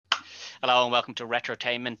Hello and welcome to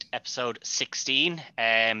Retrotainment episode 16.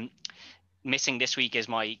 Missing this week is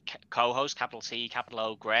my co-host, capital C, capital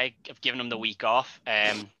O, Greg. I've given him the week off.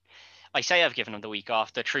 I say I've given him the week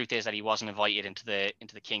off. The truth is that he wasn't invited into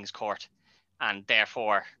the King's Court, and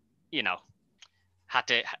therefore, had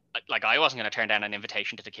to, like, I wasn't going to turn down an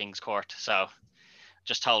invitation to the King's Court. So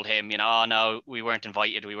just told him, oh no, we weren't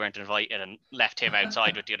invited, and left him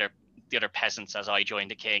outside with the other peasants as I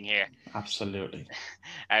joined the king here. Absolutely.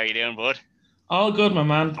 How are you doing, bud? All good, my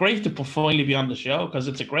man. Great to finally be on the show because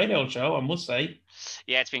it's a great old show, I must say.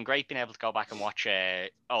 Yeah, it's been great being able to go back and watch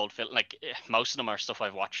old film. Like most of them are stuff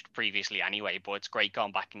I've watched previously anyway, but it's great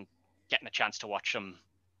going back and getting a chance to watch them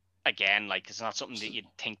again. Like it's not something that you'd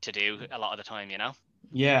think to do a lot of the time,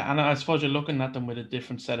 Yeah, and I suppose you're looking at them with a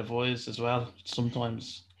different set of eyes as well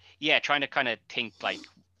sometimes. Yeah, trying to kind of think like,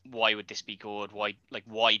 why would this be good? Why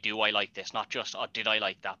do I like this? Not just, oh, did I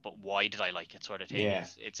like that, but why did I like it, sort of thing. Yeah.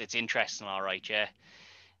 It's interesting, all right, yeah.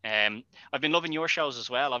 I've been loving your shows as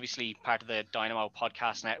well. Obviously, part of the Dynamo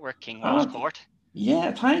Podcast Network, King Rose Court.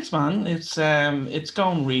 Yeah, thanks, man. It's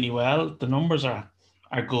going really well. The numbers are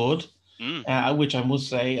good, which I must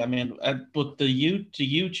say. I mean, but the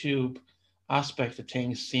YouTube aspect of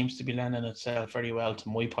things seems to be lending itself very well to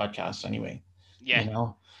my podcast, anyway. Yeah,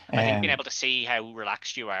 I think being able to see how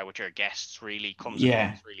relaxed you are with your guests really comes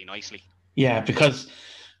across really nicely. Yeah, because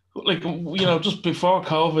like just before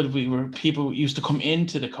COVID, people used to come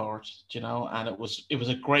into the court, and it was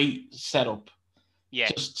a great setup. Yeah,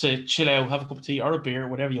 just to chill out, have a cup of tea or a beer,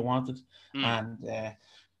 whatever you wanted, and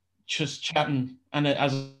just chatting. And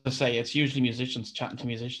as I say, it's usually musicians chatting to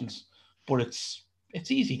musicians, but it's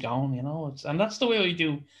easy going, and that's the way I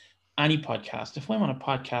do any podcast. If I'm on a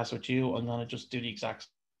podcast with you, I'm gonna just do the exact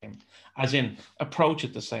same, as in approach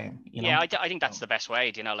it the same. Yeah, I think that's the best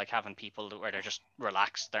way. Like having people where they're just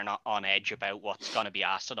relaxed, they're not on edge about what's going to be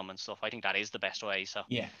asked of them and stuff. I think that is the best way. So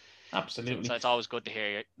yeah, absolutely. So it's always good to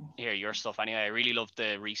hear your stuff. Anyway, I really loved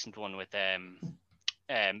the recent one with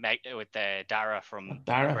Dara from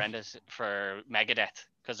Brenda's for Megadeth,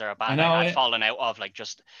 because they're a band I had fallen out of, like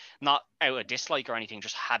just not out of dislike or anything,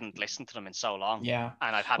 just hadn't listened to them in so long. Yeah,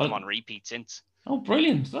 and I've had them on repeat since. Oh,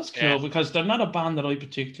 brilliant! That's cool, because they're not a band that I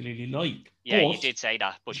particularly like. Yeah, you did say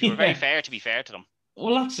that, but you were very fair, to be fair to them.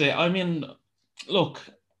 Well, that's it. I mean, look,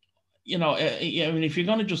 if you're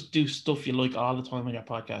going to just do stuff you like all the time on your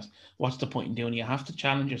podcast, what's the point in doing it? You have to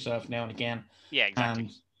challenge yourself now and again. Yeah, exactly.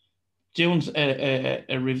 And doing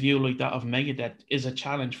a review like that of Megadeth is a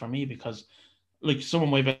challenge for me, because like some of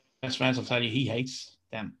my best friends will tell you he hates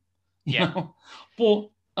them. You know? But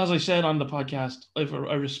as I said on the podcast, I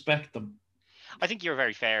respect them. I think you're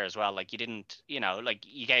very fair as well. Like you didn't, like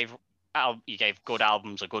you gave good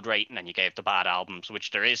albums a good rating, and you gave the bad albums, which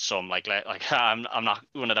there is some, like I'm not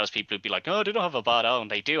one of those people who'd be like, oh, they don't have a bad album.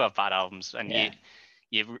 They do have bad albums, and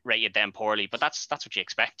you rated them poorly, but that's what you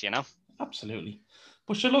expect, Absolutely.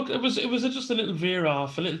 But sure, look, it was just a little veer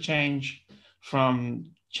off, a little change from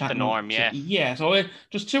chatting. The norm, yeah. So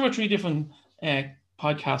just 2 or 3 different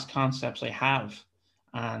podcast concepts I have,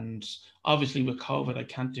 and obviously with COVID, I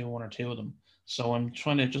can't do 1 or 2 of them. So I'm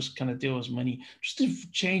trying to just kind of do as many, just to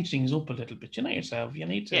change things up a little bit. Yourself, you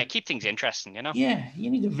need to keep things interesting. Yeah, you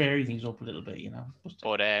need to vary things up a little bit.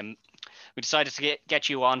 But we decided to get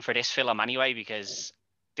you on for this film anyway, because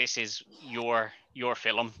this is your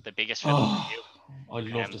film, the biggest film for you. I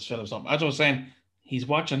love this film so much. As I was saying, he's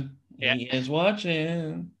watching. Yeah. He is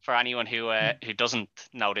watching. For anyone who doesn't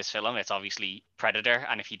know this film, it's obviously Predator.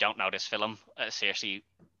 And if you don't know this film, seriously,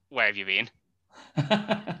 where have you been?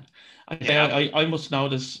 I must know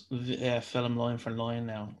this film line for line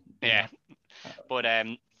now. Yeah. But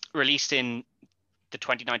released in the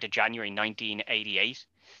 29th of January 1988.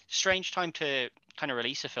 Strange time to kind of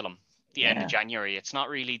release a film. The end of January. It's not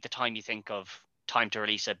really the time you think of time to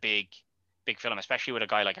release a big film, especially with a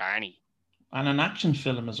guy like Arnie. And an action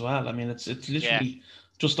film as well. I mean, it's literally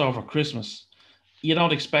just over Christmas. You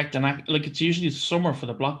don't expect it's usually summer for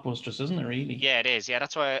the blockbusters, isn't it, really? Yeah, it is. Yeah,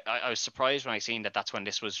 that's why I was surprised when I seen that's when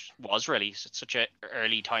this was released. It's such an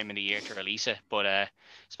early time in the year to release it. But I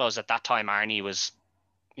suppose at that time Arnie was,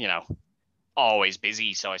 always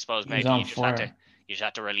busy. So I suppose maybe you just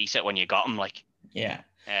had to release it when you got him, like. Yeah.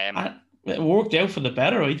 It worked out for the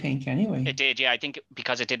better, I think, anyway. It did, yeah. I think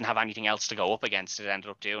because it didn't have anything else to go up against, it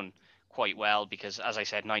ended up doing quite well, because, as I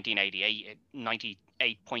said, 1988,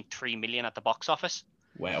 98.3 million at the box office.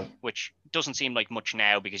 Wow. Which doesn't seem like much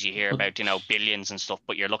now, because you hear about, billions and stuff,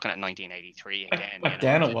 but you're looking at 1983 again. Back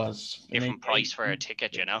then it was. Different price for a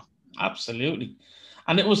ticket, Absolutely.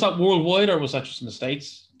 And it was that worldwide, or was that just in the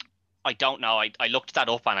States? I don't know. I looked that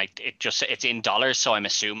up, and it's in dollars, so I'm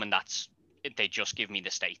assuming they just give me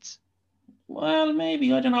the States. Well,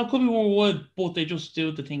 maybe, I don't know. Could be worldwide, but they just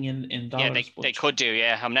do the thing in Yeah, dollars. they But could do.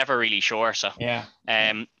 Yeah, I'm never really sure. So, yeah,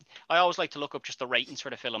 yeah, um, I always like to look up just the ratings for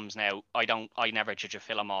the films. Now, I never judge a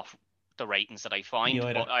film off the ratings that I me find,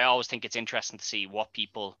 either. but I always think it's interesting to see what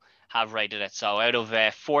people have rated it. So, out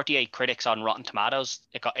of 48 critics on Rotten Tomatoes,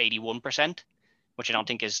 it got 81%, which I don't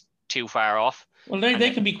think is too far off. Well, And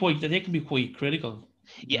they can be quite critical,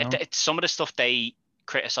 you yeah, know. it's some of the stuff they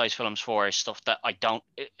criticize films for is stuff that I don't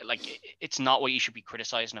like. It's not what you should be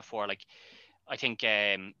criticizing it for. Like, I think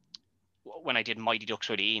when I did Mighty Ducks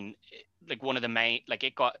with Ian, like one of the main, like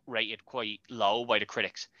it got rated quite low by the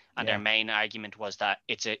critics, and their Yeah, main argument was that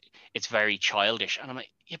it's very childish, and I'm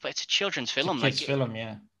like, yeah, but it's a children's it's a film, kids' like, film.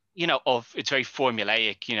 Yeah, it's very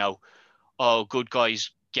formulaic, oh, good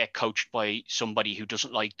guys get coached by somebody who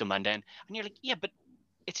doesn't like them, and you're like, yeah, but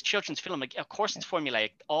it's a children's film, like, of course it's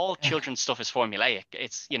formulaic. All yeah. children's stuff is formulaic.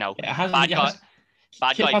 It's It has. bad It guy has.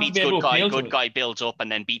 bad Kids guy have to beats be able to appeal to good it. guy builds up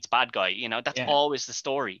and then beats bad guy. That's Yeah, always the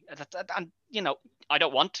story. And I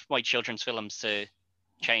don't want my children's films to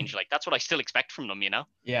change. Like that's what I still expect from them.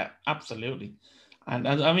 yeah, absolutely. And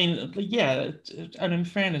I mean, like, yeah, and in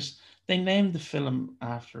fairness, they named the film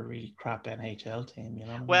after a really crap NHL team. You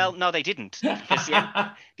know what I Well, mean? no, they didn't, because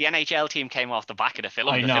the NHL team came off the back of the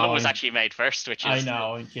film. I The film know. was actually made first, I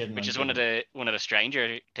know. I'm kidding. which I'm is one of kidding. the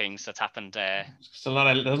stranger things that's happened. There's a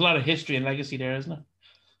lot of history and legacy there, isn't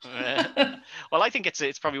Uh, it? well, I think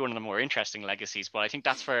it's probably one of the more interesting legacies, but I think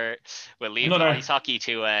that's for we'll leave the Another. ice hockey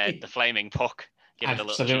to the flaming puck. Give it a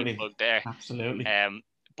little cheap Absolutely. plug there. Absolutely.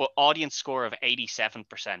 But audience score of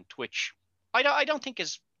 87%, which I don't think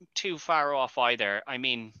is too far off either. I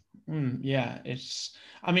mean, Yeah, it's.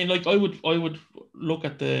 I mean, like I would look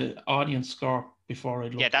at the audience score before I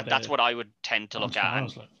yeah, look at that's a what I would tend to Rotten look at, and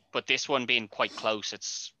Tomatoes. Like, but this one being quite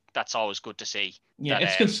close, that's always good to see. yeah, That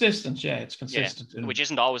it's consistent. Yeah, it's yeah, consistent, and which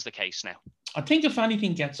isn't always the case now. I think if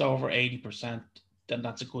anything gets over 80%, then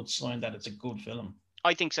that's a good sign that it's a good film.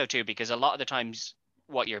 I think so too, because a lot of the times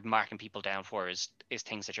what you're marking people down for is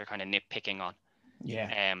things that you're kind of nitpicking on.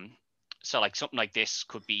 Yeah, So like something like this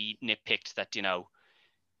could be nitpicked that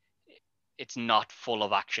it's not full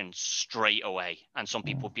of action straight away, and some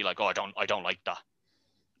people would be like, oh, I don't like that,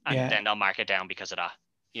 and yeah. then they'll mark it down because of that.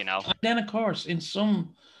 And then of course, in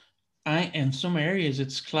some areas,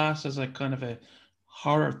 it's classed as a kind of a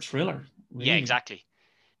horror thriller, Yeah, really. exactly.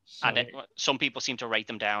 And So some people seem to rate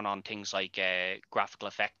them down on things like graphical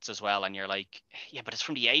effects as well, and you're like, yeah, but it's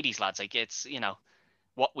from the 80s, lads. Like it's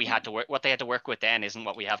what they had to work with then isn't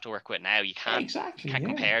what we have to work with now. You yeah, can't exactly. can't Yeah.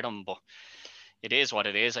 compare them, but it is what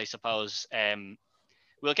it is, I suppose.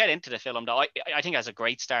 We'll get into the film though. I think it has a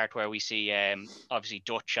great start where we see obviously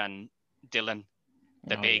Dutch and Dylan,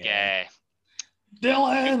 the Oh big yeah.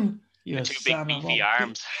 Dylan, the you two big son of beefy a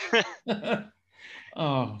arms. bitch.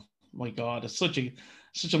 Oh my God, it's such an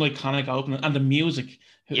iconic opening, and the music,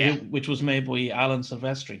 Yeah, which was made by Alan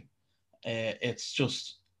Silvestri, it's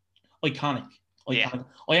just iconic. yeah. Iconic.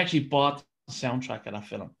 I actually bought the soundtrack of that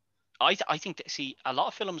film. I think that, see, a lot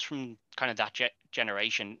of films from kind of that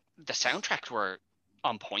generation, the soundtracks were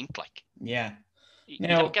on point. Like Yeah.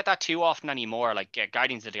 you don't Now, get that too often anymore. Like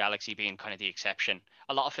Guardians of the Galaxy being kind of the exception.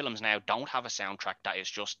 A lot of films now don't have a soundtrack that is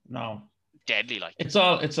just no, deadly. Like it's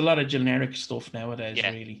a lot of generic stuff nowadays,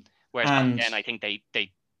 yeah. really. Whereas back And then, I think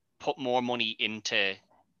they put more money into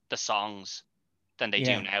the songs than they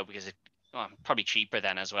do yeah, now, because probably cheaper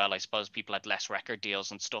then as well. I suppose people had less record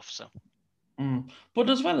deals and stuff. So but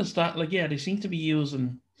as well as that, like, yeah, they seem to be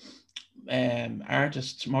using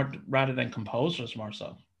artists more rather than composers more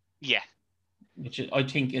so. yeah, I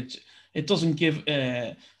think it doesn't give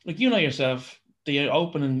like, you know yourself, the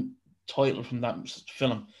opening title from that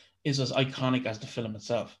film is as iconic as the film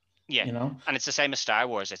itself. yeah, You know and it's the same as Star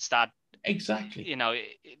Wars. It's that exactly.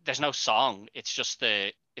 there's no song. It's just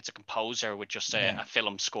it's a composer with just Yeah, a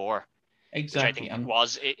film score, which I exactly. think And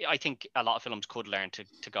I think a lot of films could learn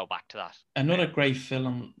to go back to that. another great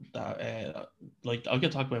film that like, I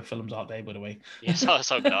could talk about films all day, by the way. Yeah,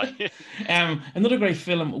 so could I. Another great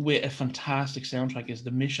film with a fantastic soundtrack is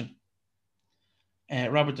The Mission.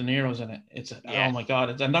 Robert De Niro's in it. Oh Yeah, my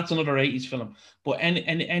God, and that's another 80s film. But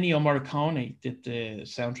Ennio Morricone did the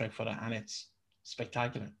soundtrack for that, and it's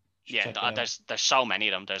spectacular. yeah. Check it out. There's so many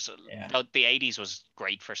of them. Yeah, The 80s was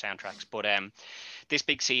great for soundtracks, but this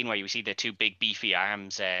big scene where you see the two big beefy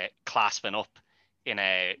arms clasping up in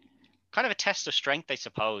a kind of a test of strength, I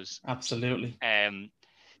suppose. absolutely.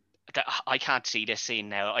 I can't see this scene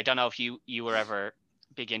now. I don't know if you were ever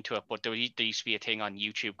big into it, but there used to be a thing on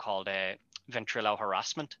YouTube called ventrilo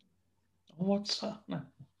harassment. What's that? No.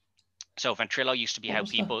 So ventrilo used to be What how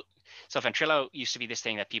was that? people So Ventrilo used to be this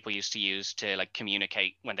thing that people used to use to like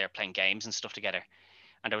communicate when they're playing games and stuff together.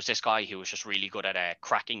 And there was this guy who was just really good at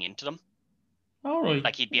cracking into them. All right.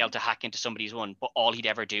 Like he'd be able to hack into somebody's one, but all he'd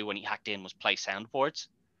ever do when he hacked in was play soundboards.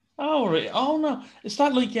 All right. Oh no, is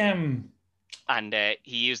that like And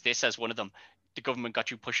he used this as one of them. The government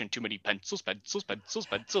got you pushing too many pencils,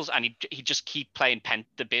 and he'd just keep playing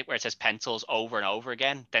the bit where it says pencils over and over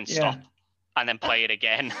again, then stop, and then play it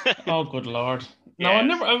again. Oh, good lord! No,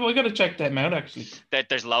 Yeah. I got to check them out actually.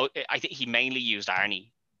 There's I think he mainly used Arnie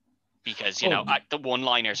because the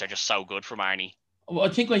one-liners are just so good from Arnie. Well, I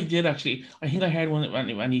think what he did actually, I think I heard one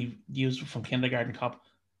when he used it from Kindergarten Cop.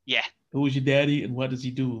 Yeah. Who is your daddy and what does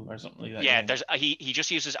he do or something like that? Yeah, there's he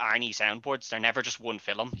just uses Arnie soundboards. They're never just one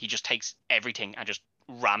film. He just takes everything and just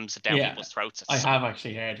rams it down people's throats. I have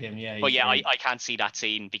actually heard him. Yeah. But yeah, I can't see that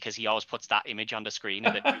scene because he always puts that image on the screen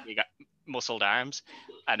and he got muscled arms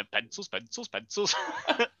and pencils. But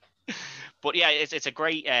yeah, it's a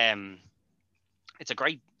great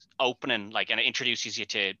opening, like, and it introduces you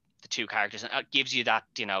to the two characters and it gives you that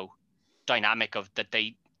dynamic of that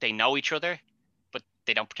they know each other, but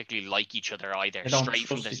they don't particularly like each other either. Straight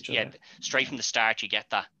from the start, you get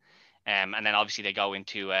that, and then obviously they go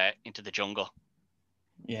into the jungle.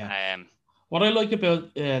 Yeah. What I like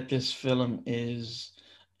about this film is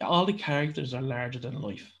all the characters are larger than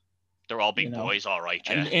life. They're all big boys, all right.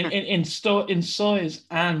 Yeah. In size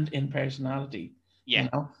and in personality. Yeah.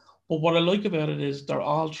 But what I like about it is they're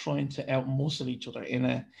all trying to outmuscle each other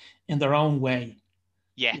in their own way.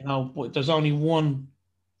 Yeah. But there's only one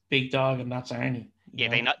big dog, and that's Arnie.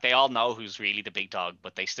 Yeah, they all know who's really the big dog,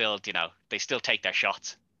 but they still take their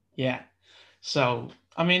shots. Yeah. So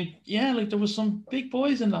I mean, yeah, like there was some big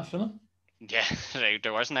boys in that film. Yeah,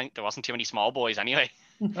 there wasn't too many small boys anyway.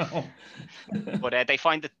 No. But they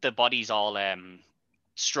find that the body's all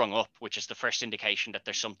strung up, which is the first indication that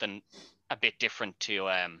there's something a bit different to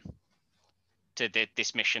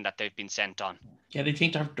this mission that they've been sent on. Yeah, they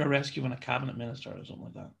think they're rescuing a cabinet minister or something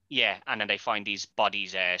like that. Yeah, and then they find these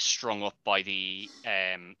bodies strung up by the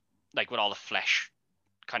like with all the flesh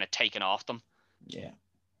kind of taken off them. Yeah.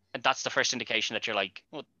 And that's the first indication that you're like,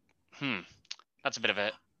 well, that's a bit of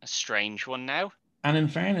a strange one now. And in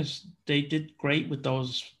fairness, they did great with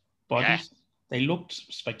those bodies. Yeah. They looked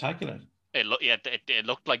spectacular. It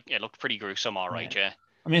looked pretty gruesome, all right. Yeah.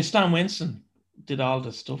 I mean, Stan Winston did all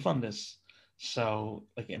the stuff on this, so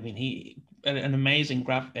like, I mean, he an amazing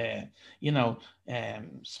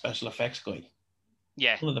special effects guy.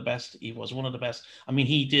 Yeah. One of the best. He was one of the best. I mean,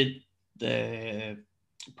 he did the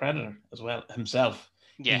Predator as well himself.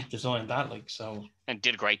 Yeah. He designed that, like, so. And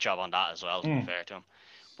did a great job on that as well, to be fair to him.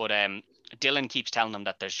 But Dylan keeps telling them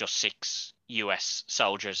that there's just 6 US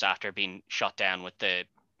soldiers after being shot down with the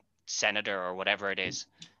senator or whatever it is,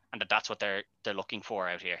 and that's what they're looking for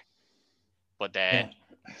out here. But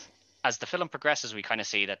as the film progresses, we kind of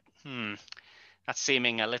see that that's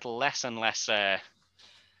seeming a little less and less.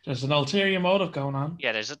 There's an ulterior motive going on.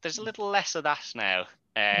 Yeah, there's a little less of that now.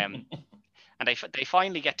 And they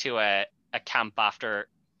finally get to a camp after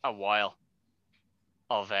a while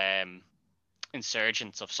of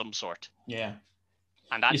insurgents of some sort. Yeah.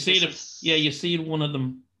 And that you see one of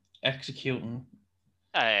them executing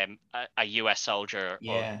a US soldier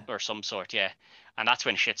or some sort, yeah. And that's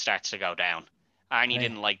when shit starts to go down. Arnie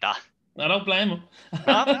didn't like that. I don't blame him.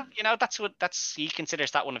 No, he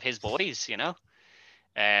considers that one of his buddies,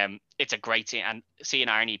 It's a great scene, and seeing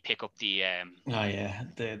Arnie pick up the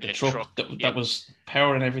the truck that was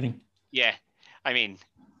power and everything. Yeah. I mean,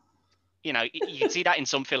 you can see that in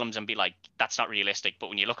some films and be like, that's not realistic. But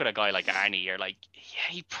when you look at a guy like Arnie, you're like, yeah,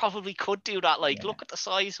 he probably could do that. Like, look at the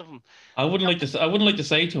size of him. I wouldn't like to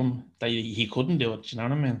say to him that he couldn't do it. You know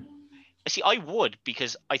what I mean? See, I would,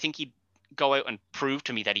 because I think he'd go out and prove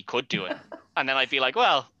to me that he could do it, and then I'd be like,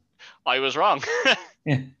 well, I was wrong.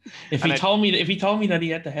 Yeah. If he told me that he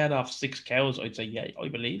had to head off 6 cows, I'd say, yeah, I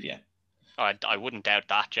believe you. I wouldn't doubt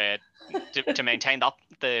that. To maintain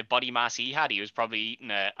the body mass he had, he was probably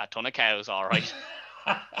eating a ton of cows, all right.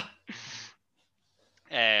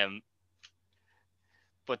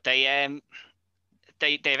 But they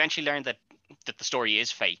eventually learned that the story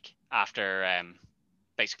is fake after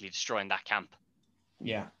basically destroying that camp.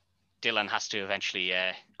 Yeah. Dylan has to eventually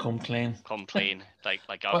come clean. like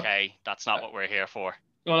okay, that's not what we're here for.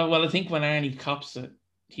 Well, I think when Arnie cops it,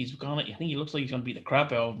 I think he looks like he's gonna beat the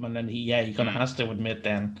crap out of him, and then he kind of has to admit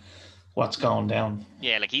then what's going down.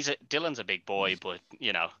 Yeah, like Dylan's a big boy, but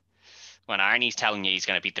when Arnie's telling you he's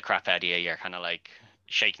gonna beat the crap out of you, you're kind of like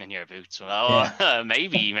shaking in your boots. Well, yeah.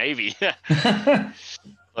 maybe.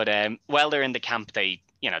 But while they're in the camp, they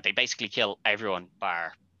basically kill everyone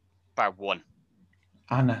bar one.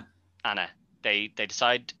 Anna. Anna. They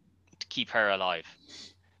decide to keep her alive.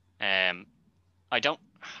 I don't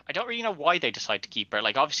really know why they decide to keep her.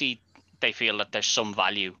 Like, obviously they feel that there's some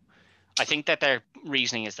value. I think that their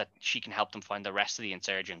reasoning is that she can help them find the rest of the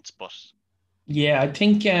insurgents, but Yeah, I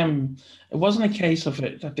think it wasn't a case of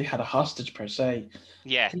it that they had a hostage per se. I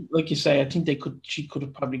yeah, think, like you say, I think she could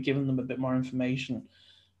have probably given them a bit more information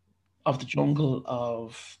of the jungle,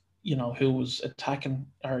 of who was attacking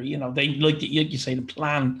her. They, like you say, the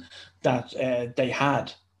plan that they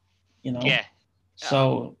had. You know, yeah. Uh,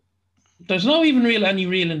 so there's no even any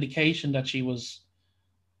real indication that she was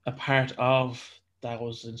a part of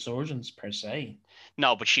those insurgents per se.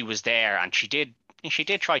 no, but she was there, and she did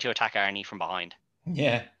try to attack Arnie from behind.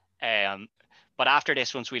 Yeah, Um, but after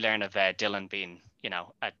this, once we learn of Dylan being,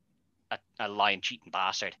 a lying, cheating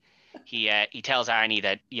bastard, he tells Arnie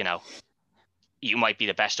that you might be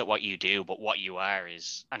the best at what you do, but what you are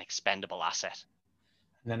is an expendable asset.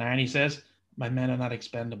 and then Arnie says, "My men are not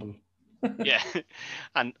expendable." Yeah,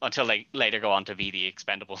 and until they later go on to be the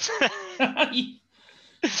Expendables.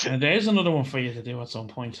 And there's another one for you to do at some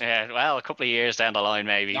point. Yeah, well, a couple of years down the line,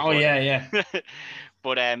 maybe. Oh yeah, yeah,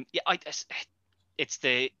 But yeah, it's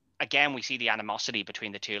the again we see the animosity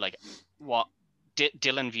between the two, like what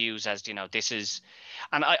Dylan views as this is,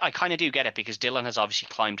 and I kind of do get it, because Dylan has obviously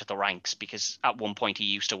climbed the ranks, because at one point he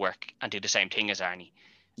used to work and do the same thing as Arnie,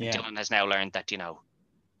 and yeah, Dylan has now learned that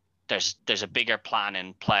there's a bigger plan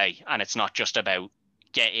in play, and it's not just about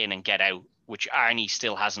get in and get out, which Arnie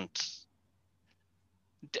still hasn't,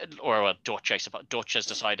 or well, Dutch, I suppose. Dutch has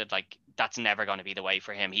decided like that's never going to be the way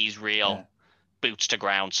for him. He's real yeah. boots to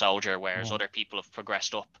ground soldier, whereas Yeah. other people have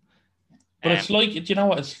progressed up. But it's Um, like, you know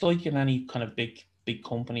what? It's like in any kind of big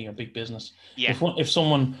company or big business. yeah, If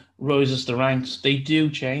someone rises the ranks, they do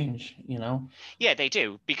change. yeah, they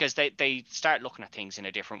do, because they start looking at things in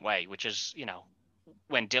a different way, which is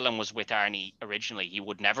when Dylan was with Arnie originally, he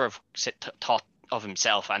would never have thought of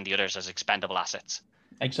himself and the others as expendable assets.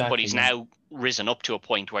 But Exactly. he's Yeah. now risen up to a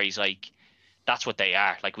point where he's like, that's what they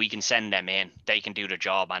are. Like, we can send them in, they can do the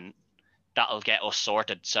job, and that'll get us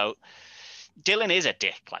sorted. So Dylan is a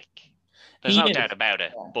dick, like there's He no doubt is. about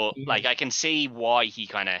it. Yeah, But he like I is. can see why he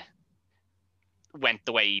kind of went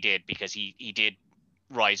the way he did, because he did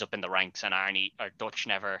rise up in the ranks, and Arnie or Dutch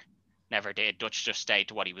never did. Dutch just stayed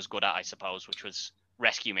to what he was good at, I suppose, which was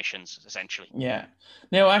rescue missions essentially. Yeah.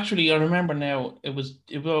 Now, actually, I remember now. It was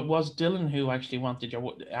Dylan who actually wanted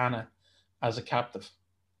Anna as a captive,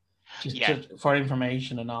 Yeah, just for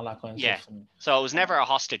information and all that kind of yeah. stuff. And So it was never a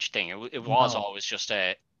hostage thing. It was no, always just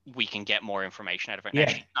a we can get more information out of her. Now yeah,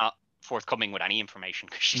 she's not forthcoming with any information,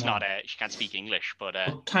 because she's not no. she can't speak English. But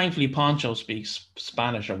But thankfully, Poncho speaks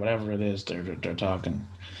Spanish or whatever it is they're talking.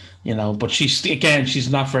 But she's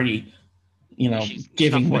not very, she's not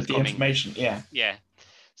giving with the forthcoming. information. Yeah. Yeah.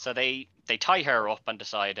 So they tie her up and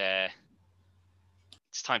decide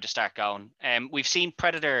it's time to start going. We've seen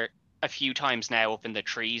Predator a few times now up in the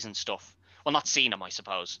trees and stuff. Well, not seen him, I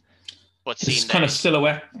suppose, but It's seen kind of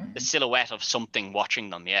silhouette. the silhouette of something watching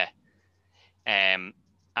them. Yeah.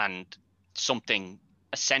 And something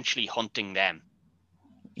essentially hunting them.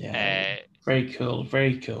 Yeah. Uh, Very cool.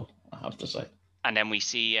 Very cool, I have to say. and then we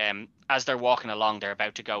see as they're walking along, they're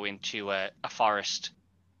about to go into a forest,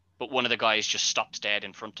 but one of the guys just stops dead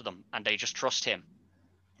in front of them, and they just trust him.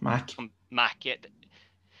 Mac. Mac, yeah.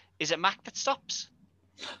 Is it Mac that stops?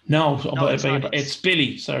 No, No, it's not. it's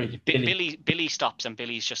Billy. Sorry, Billy. Billy stops, and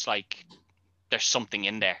Billy's just like, "There's something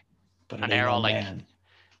in there," But it and ain't they're no all like, man.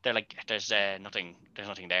 "There's nothing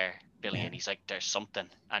there, Billy," Yeah. and he's like, "There's something,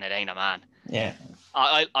 and it ain't a man." Yeah.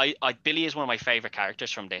 Billy is one of my favorite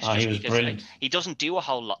characters from this, Oh, he just was because like brilliant. he doesn't do a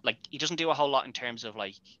whole lot. Like, he doesn't do a whole lot in terms of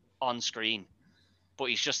like on screen, but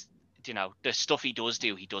he's just the stuff he does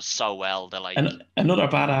do, he does so well. The like, And another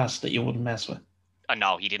badass that you wouldn't mess with.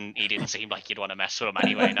 no, he didn't seem like you'd want to mess with him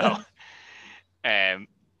anyway. No,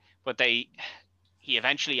 but he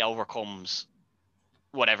eventually overcomes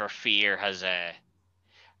whatever fear has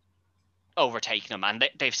overtaken him, and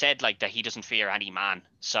they've said like that he doesn't fear any man.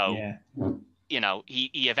 So Yeah.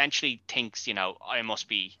 he eventually thinks, I must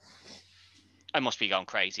be going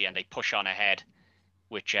crazy, and they push on ahead,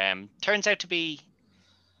 which turns out to be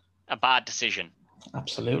a bad decision.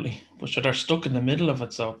 Absolutely. But sure, they're stuck in the middle of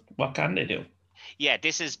it, so what can they do? Yeah,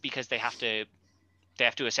 this is because they have to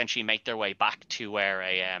essentially make their way back to where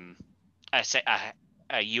a,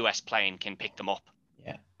 a US plane can pick them up,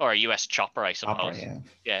 Yeah. or a US chopper, I Opera, suppose. yeah.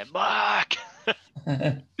 Yeah, back.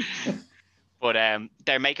 But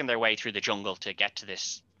they're making their way through the jungle to get to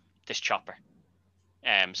this chopper.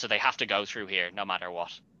 So they have to go through here no matter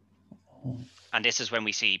what. And this is when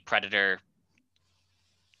we see Predator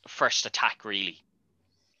first attack, really.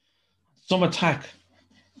 some attack,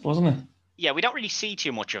 wasn't it? Yeah, we don't really see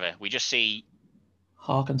too much of it. We just see,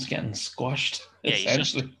 Hawkins getting squashed, yeah, he's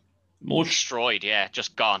just essentially. Mushed. destroyed. Yeah,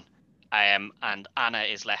 just gone. And Anna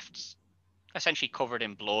is left essentially covered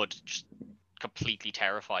in blood, just completely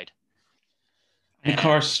terrified. And of Um,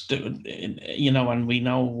 course, and we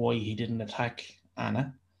know why he didn't attack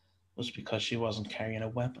Anna was because she wasn't carrying a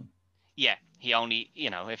weapon. yeah, he only,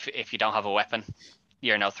 if you don't have a weapon,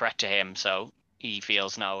 you're no threat to him, so he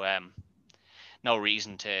feels no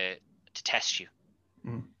reason to test you.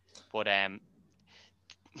 Mm. But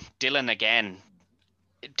Dylan again,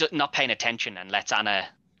 not paying attention and lets Anna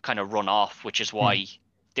kind of run off, which is Mm. why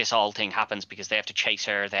this whole thing happens because they have to chase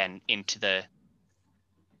her then into the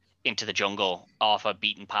jungle off a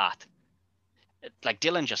beaten path. Like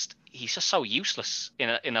Dylan, he's just so useless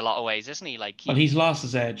in a lot of ways, isn't he? Like Well, he's lost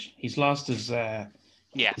his edge. He's lost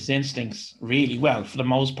yeah, his instincts really well, for the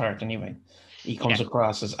most part, anyway. He yeah, comes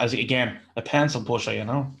across as again a pencil pusher,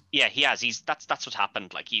 yeah. He has. That's what's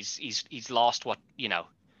happened. Like he's lost what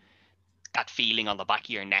that feeling on the back of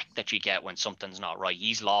your neck that you get when something's not right.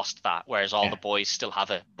 He's lost that, whereas all Yeah, the boys still have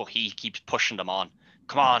it, but he keeps pushing them on.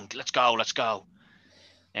 Come on, let's go, let's go.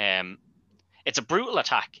 Um, it's a brutal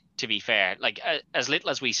attack, to be fair. Like as little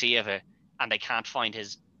as we see of it, and they can't find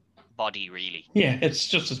his body really. yeah. It's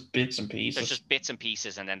just as bits and There's pieces. just bits and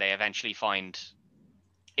pieces, and then they eventually find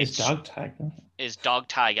His it's dog tag. Huh? his dog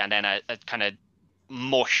tag, and then a kind of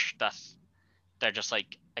mush that they're just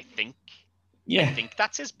like, I Yeah, think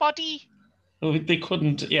that's his body. they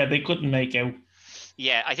couldn't. Yeah, they couldn't make out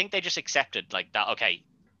Yeah, I think they just accepted like that. Okay,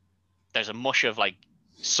 there's a mush of like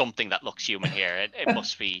something that looks human here. It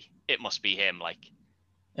must be him. Like,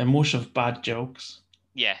 a mush of bad jokes.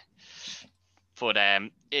 yeah, but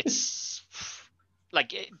it's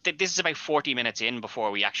like this is about 40 minutes in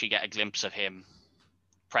before we actually get a glimpse of him,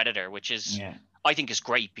 Predator, which is Yeah, I think is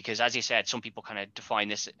great because as you said, some people kind of define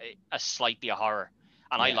this as slightly a horror,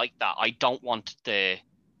 and I yeah. like that. I don't want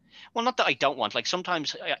well, not that I don't want, like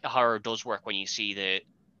sometimes horror does work when you see the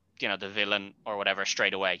villain or whatever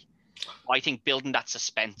straight away. I think building that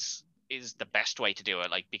suspense is the best way to do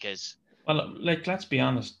it, like because Well, like let's be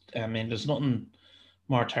honest. I mean, there's nothing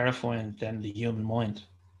more terrifying than the human mind.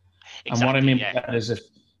 And what I exactly, mean yeah, by that is if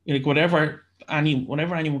like whatever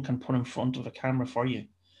anyone can put in front of a camera for you,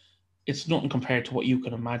 it's nothing compared to what you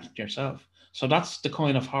can imagine yourself. So that's the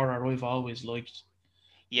kind of horror I've always liked.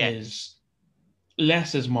 yeah, Is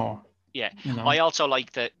less is more. yeah. You I know. also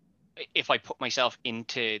like that if I put myself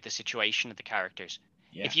into the situation of the characters,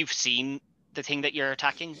 Yeah. if you've seen the thing that you're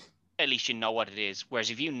attacking, at least you know what it is. Whereas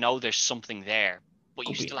if you know there's something there, but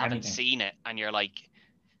you Could be still haven't anything. seen it, and you're like,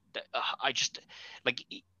 I just like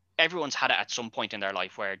everyone's had it at some point in their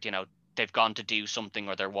life where they've gone to do something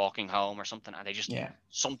or they're walking home or something, and they just Yeah.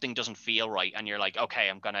 something doesn't feel right, and you're like, okay,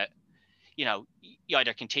 I'm gonna, you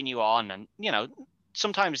either continue on and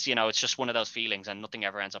sometimes it's just one of those feelings and nothing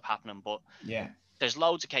ever ends up happening, but Yeah. there's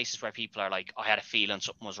loads of cases where people are like, I had a feeling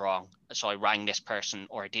something was wrong, so I rang this person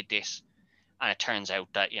or I did this, and it turns out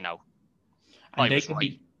that And I was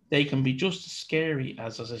right. they can be just as scary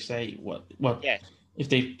as I say, what Yeah, if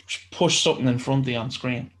they push something in front of you on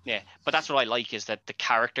screen. yeah, but that's what I like is that the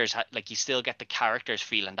characters like you still get the characters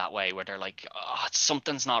feeling that way where they're like, oh,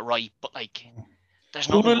 something's not right, but like there's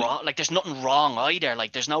But nothing wrong. Like there's nothing wrong either.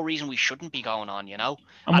 Like there's no reason we shouldn't be going on, and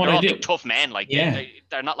And what they're I all big do, tough men. Like they yeah. they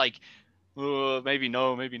they're not like, oh, maybe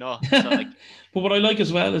no, maybe not. So like But what I like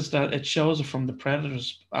as well is that it shows it from the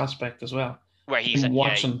predator's aspect as well. where he's Him yeah,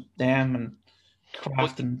 watching them and but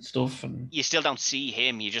crafting stuff and you still don't see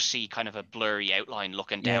him. You just see kind of a blurry outline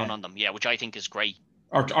looking down yeah, on them. Yeah, which I think is great.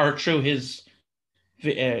 or through his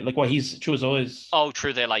like what he's through his eyes, Oh,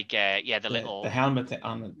 through the like the the little helmet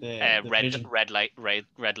on the red vision. red light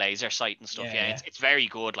red laser sight and stuff. Yeah, Yeah, yeah, it's very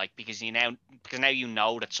good. Like because now you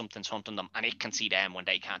know that something's hunting them and it can see them when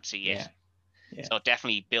they can't see it. yeah, yeah, So it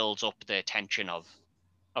definitely builds up the tension of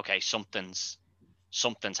okay, something's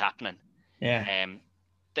happening. yeah.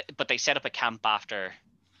 But they set up a camp after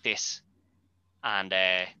this, and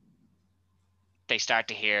they start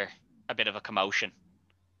to hear a bit of a commotion,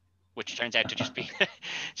 which turns out to just be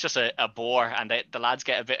it's just a boar, and the lads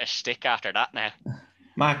get a bit of stick after that now.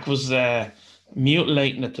 Mac was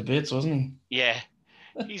mutilating it to bits, wasn't Yeah,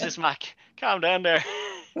 Jesus, Mac, calm down there.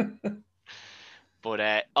 he?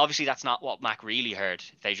 But obviously, that's not what Mac really heard.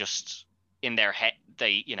 They just in their head,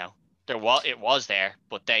 it was there,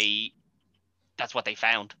 but that's what they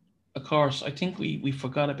found. Of course, I think we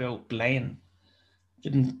forgot about Blaine.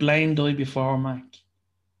 Didn't Blaine die before Mac?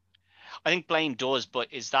 I think Blaine does,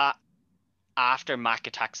 but is that after Mac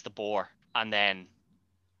attacks the boar, and then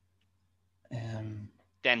Um,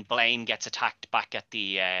 Blaine gets attacked back at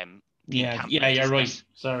the the Yeah, yeah, encampment, you're isn't right. it?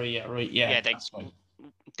 Sorry, yeah, right. Yeah, Yeah, that's right.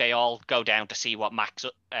 they all go down to see what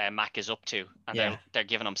Mac is up to, and Yeah, they're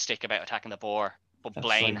giving him stick about attacking the boar. But that's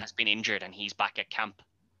Blaine right. has been injured and he's back at camp,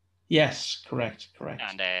 Yes, correct, correct.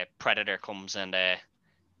 and Predator comes and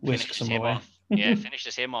Whisks finishes him him away. off. Yeah,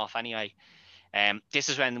 finishes him off anyway. This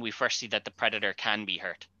is when we first see that the Predator can be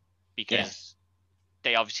hurt, Yeah. because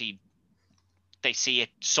they obviously they see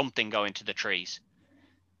something go into the trees.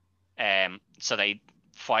 So they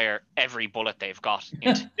fire every bullet they've got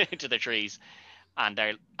into the trees, and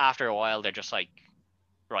they're after a while they're just like,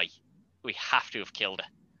 right, we have to have killed it.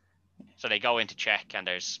 So they go in to check, and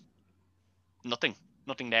there's nothing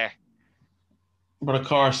there. But of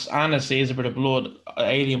course, Anna sees a bit of blood,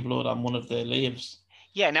 alien blood on one of the leaves.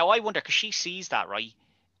 Yeah, now I wonder, because she sees that, right?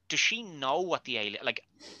 Does she know what the alien, like?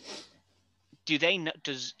 Do they know?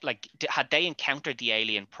 Had they encountered the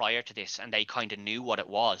alien prior to this, and they kind of knew what it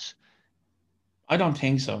was? I don't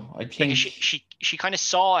think so. I Like, think, she kind of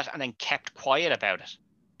saw it and then kept quiet about it,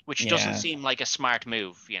 which doesn't yeah. seem like a smart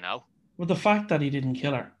move, you know? Well, the fact that he didn't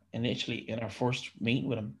kill her initially in our first meeting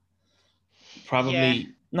with him, Yeah. probably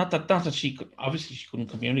not that she could, obviously she couldn't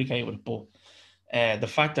communicate with it, but the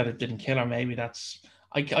fact that it didn't kill her, maybe that's,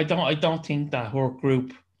 I don't think that her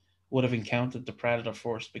group would have encountered the predator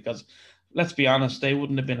first, because let's be honest, they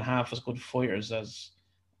wouldn't have been half as good fighters as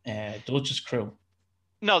Dutch's crew.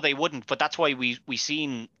 No, they wouldn't. But that's why we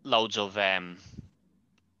seen loads of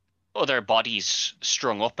other bodies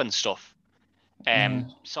strung up and stuff. Yeah,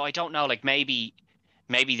 So I don't know. Like, maybe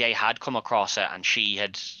they had come across it, and she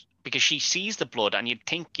had, because she sees the blood, and you'd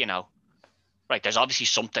think, right, there's obviously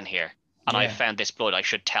something here, and I yeah, found this blood. I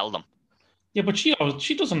should tell them. yeah. But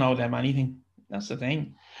she doesn't know them anything. That's the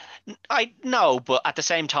thing. I know, but at the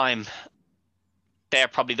same time, they're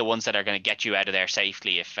probably the ones that are going to get you out of there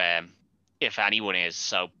safely, if anyone is.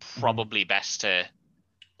 So Mm. probably best to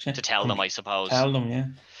tell Come, them, I suppose. tell them, yeah,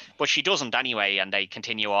 But she doesn't anyway, and they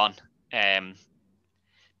continue on. Um,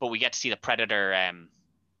 but we get to see the Predator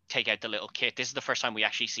take out the little kit. This is the first time we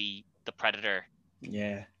actually see the Predator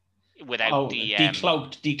yeah. without Oh, the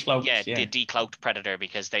decloaked, the yeah, decloaked Predator,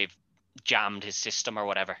 because they've jammed his system or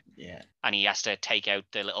whatever, yeah, and he has to take out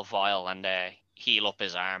the little vial and heal up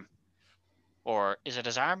his arm. Or is it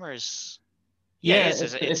his arm, or his? Yeah, it yeah. is.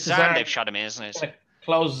 It's It's his his arm arm. they've shot him in, isn't it? Kind of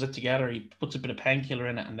closes it together. He puts a bit of painkiller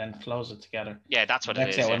in it and then closes it together. Yeah, that's what it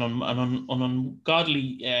That's is. out Yeah, an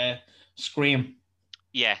ungodly scream.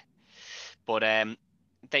 yeah. But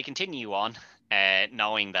they continue on,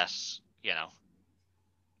 knowing that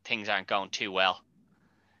things aren't going too well.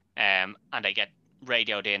 And they get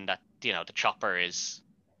radioed in that the chopper is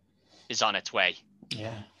on its way.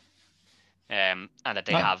 Yeah. And that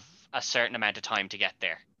they Not have a certain amount of time to get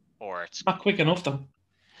there, or it's not quick enough though.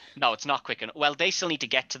 no, it's not quick enough. Well, they still need to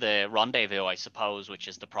get to the rendezvous, I suppose, which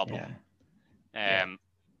is the problem. Yeah. Yeah. Um,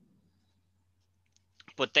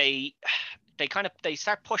 but they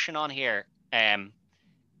start pushing on here, and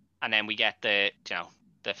then we get the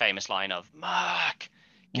famous line of "Mark,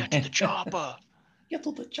 get to the chopper." Get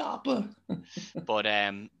to the chopper. But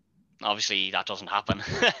obviously that doesn't happen.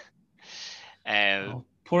 Oh,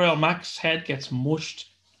 poor old Mac's head gets mushed.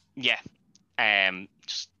 Yeah,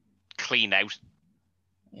 just cleaned out.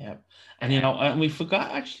 Yeah. And and we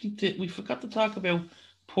forgot to talk about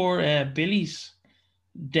poor Billy's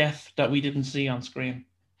death that we didn't see on screen.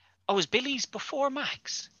 Oh, is Billy's before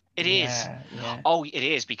Max? It is. Yeah, yeah. Oh, it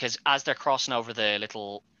is, because as they're crossing over the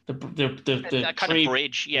little The kind of tree.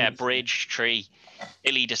 bridge, bridge tree,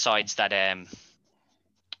 Billy decides that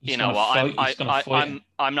He's gonna fight. He's gonna fight.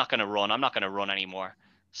 I'm not gonna run. I'm not gonna run anymore.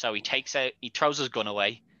 So he throws his gun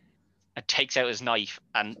away and takes out his knife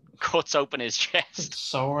and cuts open his chest.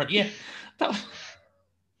 Sword. Yeah.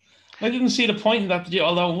 I didn't see the point in that,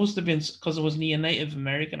 although it must have been because it was a Native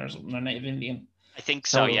American or something, or Native Indian. I think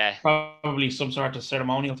so, yeah. Probably some sort of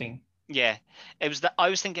ceremonial thing. Yeah, it was that. I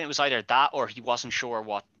was thinking it was either that, or he wasn't sure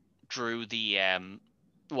what drew the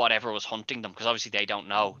whatever was hunting them, because obviously they don't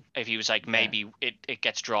know. If he was like, maybe it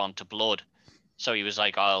gets drawn to blood, so he was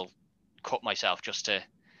like, I'll cut myself just to.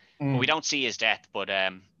 We don't see his death, but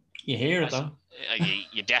you hear it though.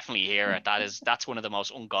 You definitely hear it. That's one of the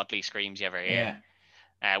most ungodly screams you ever hear.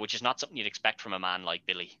 Which is not something you'd expect from a man like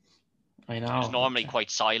Billy. I know. He's normally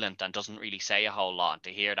quite silent and doesn't really say a whole lot.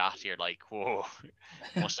 To hear that, you're like, whoa,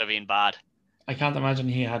 must have been bad. I can't imagine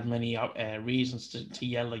he had many reasons to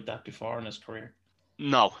yell like that before in his career.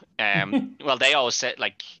 No. Well, they always said,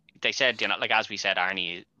 they said, like as we said,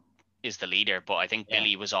 Arnie is the leader, but I think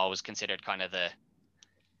Billy was always considered kind of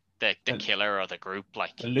the killer of the group,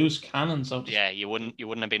 like the loose cannon. So yeah, you wouldn't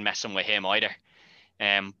have been messing with him either.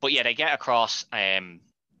 But yeah, they get across, and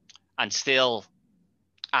still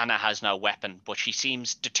Anna has no weapon, but she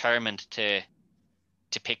seems determined to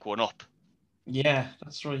pick one up. Yeah,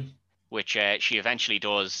 that's right. Which she eventually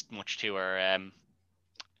does, much to her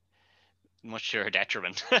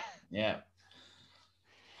detriment. Yeah,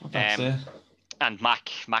 but that's it. And Mac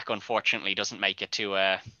unfortunately doesn't make it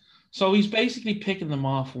to. So he's basically picking them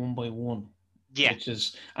off one by one. Yeah. Which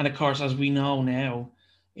is, and of course, as we know now,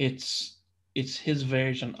 it's his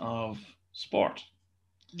version of sport.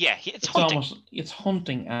 Yeah, it's hunting. Almost it's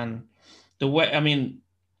hunting, and the way, I mean,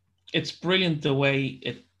 it's brilliant the way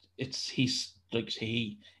it's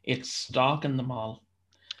stalking them all,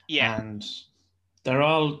 Yeah. and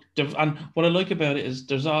and what I like about it is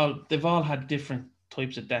they've all had different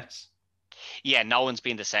types of deaths. Yeah, no one's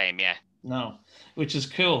been the same. Yeah. No, which is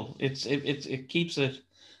cool. It keeps it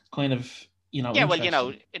kind of Yeah, well,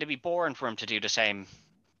 interesting. it'd be boring for him to do the same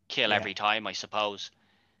kill every time, I suppose.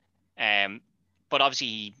 But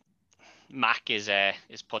obviously Mac is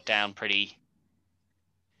put down pretty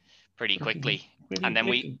quickly, Pretty and then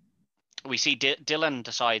quickly. we see Dylan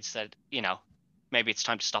decides that maybe it's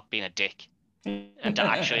time to stop being a dick, and to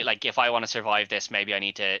actually, like, if I want to survive this, maybe I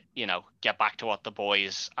need to get back to what the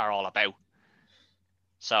boys are all about.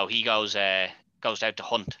 So he goes out to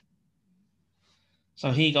hunt.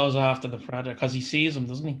 So he goes after the predator because he sees him,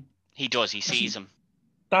 doesn't he? He does. He sees him.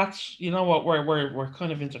 That's what we're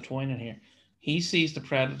kind of intertwining here. He sees the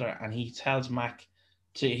predator and he tells Mac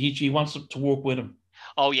he wants to work with him.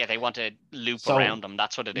 Oh yeah, they want to loop around him.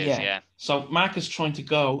 That's what it is. Yeah. So Mac is trying to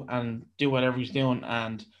go and do whatever he's doing,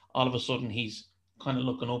 and all of a sudden he's kind of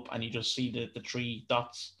looking up and you just see the three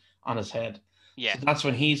dots on his head. Yeah. So that's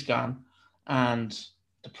when he's gone, and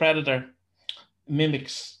the predator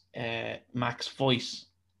mimics Mac's voice.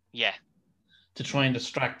 Yeah. To try and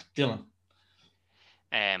distract Dylan.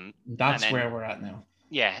 That's where we're at now.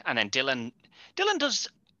 Yeah, and then Dylan does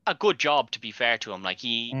a good job, to be fair to him. Like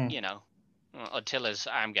he, until his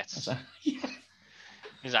arm gets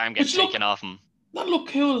his arm gets taken off him. That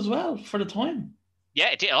looked cool as well for the time.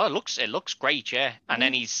 Yeah, it did. Oh, it looks great. Yeah, and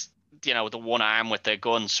then he's the one arm with the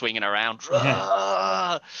gun swinging around.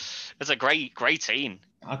 Yeah. It's a great scene.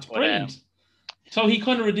 That's brilliant. So he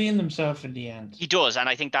kind of redeemed himself in the end. He does, and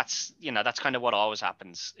I think that's kind of what always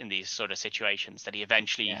happens in these sort of situations, that he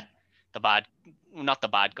eventually, not the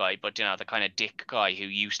bad guy, but the kind of dick guy who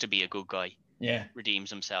used to be a good guy, redeems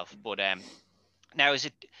himself. But now is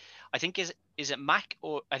it Mac,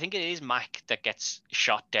 or I think it is Mac that gets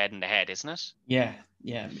shot dead in the head, isn't it?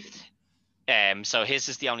 Yeah. So his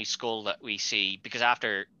is the only skull that we see, because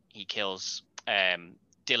after he kills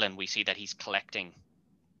Dylan, we see that he's collecting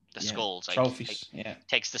the skulls, trophies.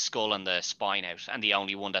 Takes the skull and the spine out, and the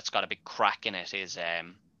only one that's got a big crack in it is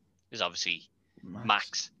obviously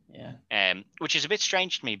Max. Yeah. Which is a bit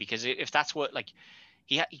strange to me, because if that's what, like,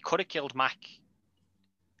 he could have killed Mac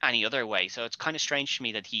any other way, so it's kind of strange to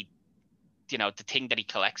me that he, the thing that he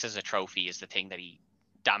collects as a trophy is the thing that he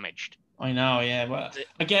damaged. I know, yeah, but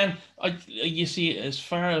again, you see, as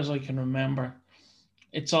far as I can remember,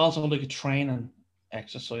 it's also like a training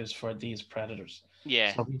exercise for these predators.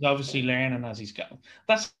 Yeah. So he's obviously learning as he's going.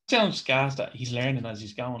 That sounds gas that he's learning as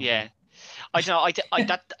he's going. Yeah. I don't know. I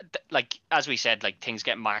that like, as we said, like, things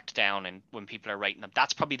get marked down, and when people are writing them,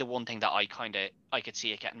 that's probably the one thing that I could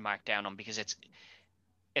see it getting marked down on, because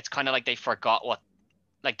it's kind of like they forgot what,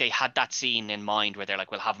 like, they had that scene in mind where they're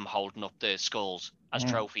like, we'll have them holding up the skulls as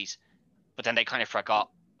trophies, but then they kind of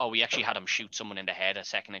forgot, oh, we actually had him shoot someone in the head a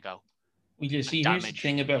second ago. Well, you see, here's the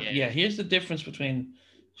thing about here's the difference between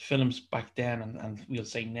films back then and we'll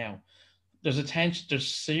say now. There's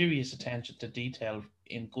serious attention to detail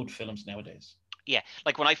in good films nowadays. Yeah,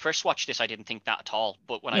 like when I first watched this, I didn't think that at all.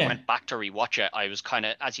 But when I went back to rewatch it, I was kind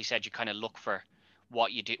of, as you said, you kind of look for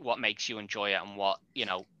what you do, what makes you enjoy it, and what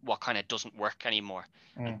kind of doesn't work anymore.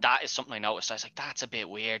 And that is something I noticed. I was like, that's a bit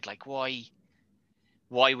weird. Like, why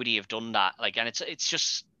would he have done that? Like, and it's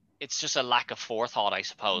just a lack of forethought, I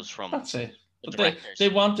suppose, from that's it. The but they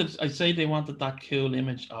wanted that cool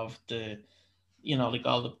image of the, like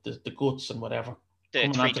all the guts and whatever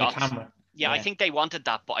coming onto the camera. Yeah, I think they wanted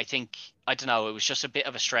that, but I don't know, it was just a bit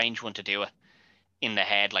of a strange one to do it in the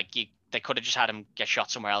head. Like, they could have just had him get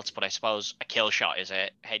shot somewhere else, but I suppose a kill shot is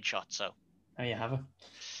a headshot, so there you have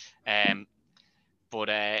it.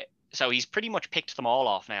 But so he's pretty much picked them all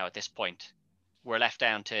off now at this point. We're left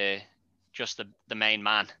down to just the main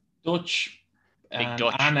man. Dutch. Big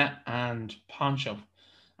Dutch. Anna and Poncho.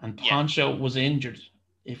 And Poncho was injured.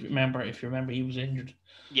 If you remember, he was injured.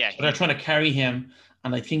 Yeah. So they're trying to carry him,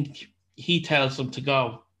 and I think he tells them to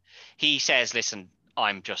go. He says, listen,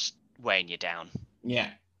 I'm just weighing you down. Yeah.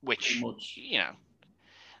 Which,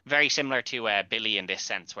 very similar to Billy in this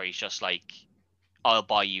sense, where he's just like, I'll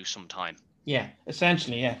buy you some time. Yeah,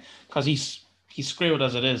 essentially, yeah, because he's screwed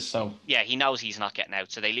as it is. So Yeah, he knows he's not getting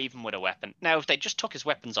out, so they leave him with a weapon. Now, if they just took his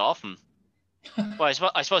weapons off him, well,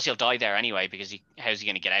 I suppose he'll die there anyway because how's he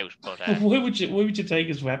going to get out? But why would you take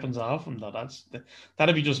his weapons off him though?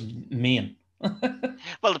 That'd be just mean.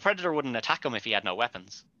 well, the predator wouldn't attack him if he had no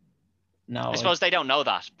weapons. I No, suppose they don't know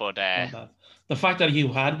that, but not that. The fact that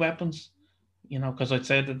you had weapons, because I'd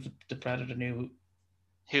say that the predator knew.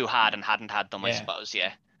 who had and hadn't had them, I Yeah, suppose,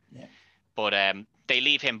 yeah. yeah. But they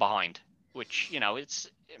leave him behind, which it's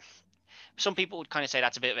some people would kind of say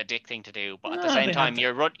that's a bit of a dick thing to do, but at the No, same they had time, to.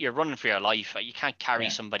 you're running for your life. You can't carry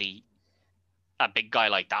Yeah, somebody, a big guy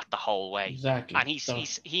like that, the whole way. And exactly. So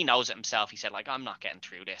he knows it himself. He said, like, I'm not getting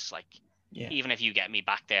through this. Like, yeah, even if you get me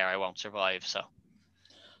back there, I won't survive.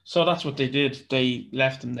 so that's what they did. They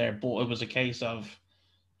left him there, but it was a case of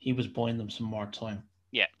he was buying them some more time.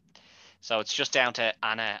 Yeah. So it's just down to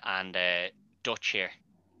Anna and Dutch here,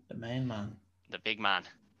 The main man. the big man.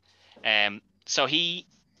 So he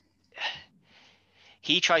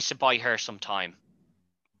tries to buy her some time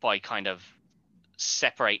by kind of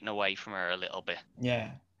separating away from her a little bit.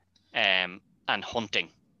 Yeah. And hunting.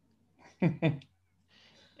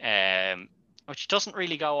 Which doesn't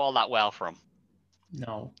really go all that well for him.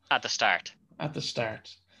 No. At the start.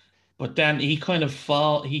 But then he kind of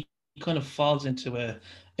falls into a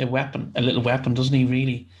weapon, a little weapon, doesn't he,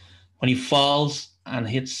 really? When he falls and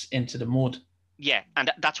hits into the mud. Yeah, and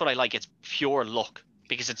that's what I like. It's pure luck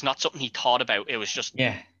because it's not something he thought about. It was just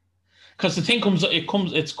because the thing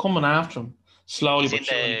it's coming after him slowly but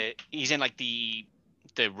surely. He's in like the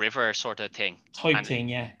river sort of thing Thing,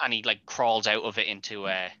 yeah. And he like crawls out of it into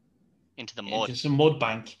the mud. It's a mud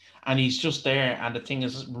bank, and he's just there, and the thing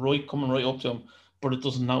is coming right up to him, but it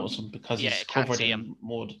doesn't notice him because he's covered in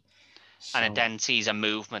mud. And it then sees a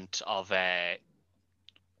movement of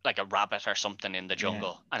like a rabbit or something in the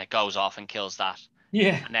jungle, and it goes off and kills that.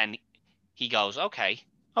 Yeah. And then he goes, okay,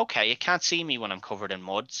 it can't see me when I'm covered in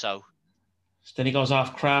mud, so then he goes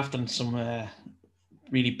off crafting some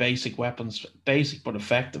really basic weapons, basic but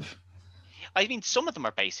effective. I mean, some of them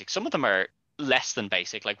are basic, some of them are less than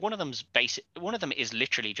basic. Like one of them's basic. One of them is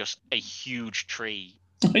literally just a huge tree.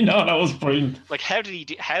 I know, that was brilliant. Like, how did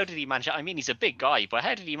he manage that? I mean, he's a big guy, but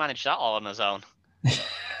how did he manage that all on his own?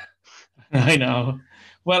 I know.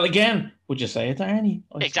 Well, again, would you say it to Arnie?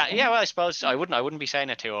 Exactly. Yeah. Well, I suppose I wouldn't be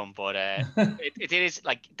saying it to him, but it is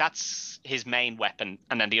like that's his main weapon,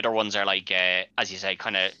 and then the other ones are like, as you say,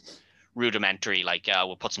 kind of rudimentary. Like,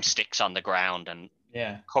 we'll put some sticks on the ground and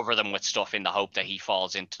cover them with stuff in the hope that he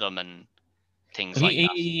falls into them and things like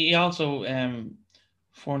that. He also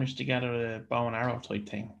furnished together a bow and arrow type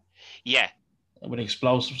thing. Yeah. With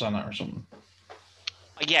explosives on it or something.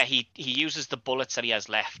 Yeah, he uses the bullets that he has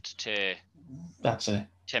left to. That's it.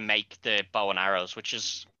 To make the bow and arrows, which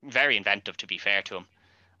is very inventive, to be fair to him.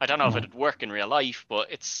 I don't know if it'd work in real life, but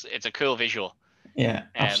it's a cool visual. Yeah,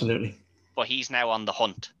 absolutely. But he's now on the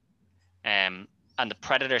hunt, and the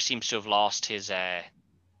predator seems to have lost his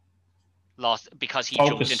because he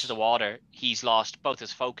jumped into the water. He's lost both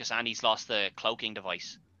his focus and he's lost the cloaking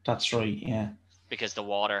device. That's right. Yeah. Because the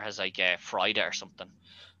water has like fried it or something.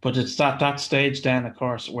 But it's that stage then, of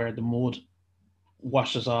course, where the mud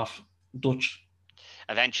washes off Dutch.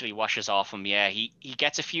 Eventually washes off him. Yeah, he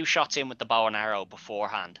gets a few shots in with the bow and arrow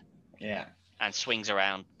beforehand. Yeah. And swings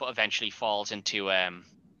around, but eventually falls into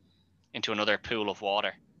another pool of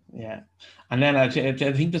water. Yeah, and then I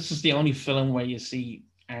think this is the only film where you see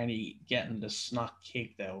Arnie getting the snot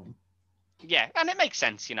kicked out of him. Yeah, and it makes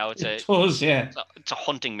sense, It does, yeah. It's a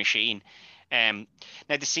hunting machine. Now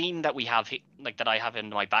the scene that we have, like that I have in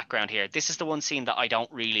my background here, this is the one scene that I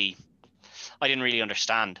didn't really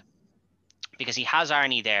understand, because he has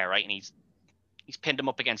Arnie there, right, and he's pinned him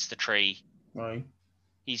up against the tree. Right.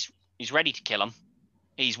 He's ready to kill him.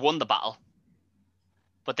 He's won the battle,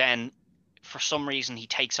 but then for some reason he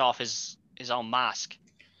takes off his own mask.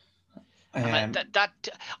 That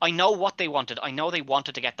I know what they wanted. I know they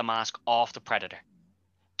wanted to get the mask off the predator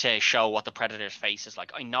to show what the predator's face is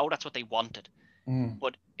like. I know that's what they wanted,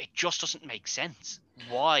 but it just doesn't make sense.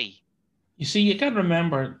 Why? You see, you got to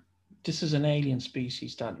remember, this is an alien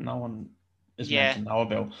species that no one is meant to know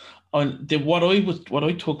about. And what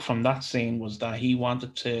I took from that scene was that he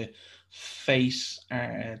wanted to face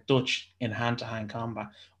Dutch in hand-to-hand combat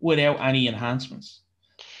without any enhancements.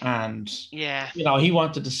 And he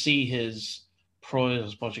wanted to see his prize, I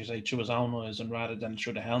suppose you say, through his own eyes and rather than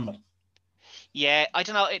through the helmet. Yeah, I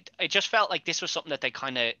don't know. It just felt like this was something that they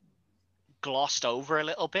kind of glossed over a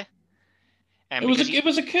little bit. It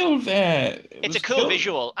was a cool. It's a cool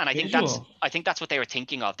visual, and I think that's what they were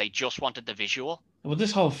thinking of. They just wanted the visual. Well,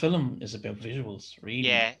 this whole film is about visuals, really.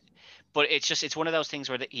 Yeah, but it's one of those things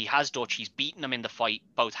where he has Dutch. He's beaten him in the fight,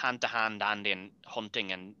 both hand to hand and in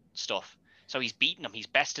hunting and stuff. So he's beaten him. He's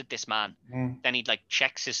bested this man. Mm. Then he like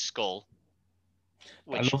checks his skull,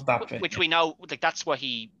 I which love that bit. which we know like that's what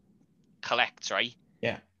he collects, right?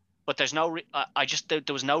 Yeah. But there's no I just there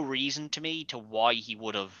was no reason to me to why he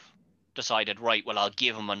would have decided, right, well, I'll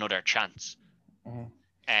give him another chance. Mm.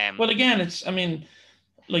 Um, Well, again, it's. I mean,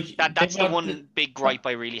 like that's they've the got one big gripe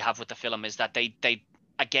I really have with the film is that they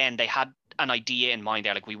again they had an idea in mind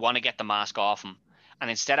there, like we want to get the mask off him, and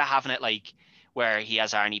instead of having it like where he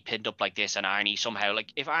has Arnie pinned up like this, and Arnie somehow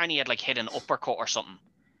like if Arnie had like hit an uppercut or something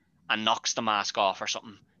and knocks the mask off or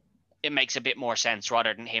something, it makes a bit more sense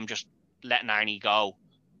rather than him just letting Arnie go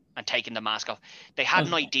and taking the mask off. They had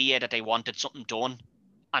an well, idea that they wanted something done,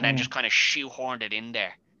 and then just mm. kind of shoehorned it in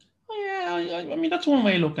there. Oh, yeah, I mean that's one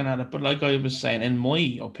way of looking at it, but like I was saying, in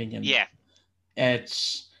my opinion, Yeah.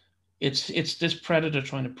 it's it's this predator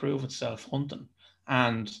trying to prove itself hunting,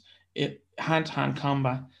 and it hand-to-hand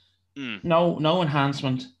combat, Mm. no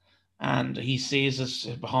enhancement, and he sees his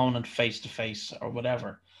opponent face to face or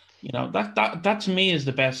whatever. That to me is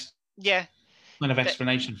the best Yeah. kind of Th-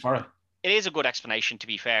 explanation for it. it is a good explanation to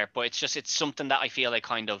be fair, but it's something that I feel like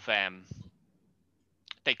kind of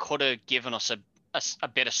they could have given us a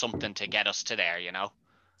bit of something to get us to there, you know.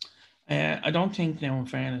 I don't think now, in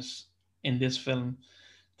fairness, in this film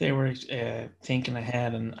they were thinking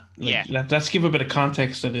ahead and like Yeah. let's give a bit of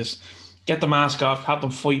context to this. Get the mask off, have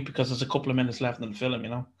them fight because there's a couple of minutes left in the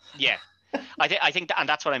film. Yeah. I think that, and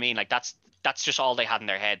that's what I mean. Like that's just all they had in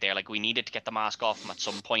their head there. Like we needed to get the mask off them at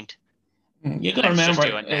some point. You got to Let's just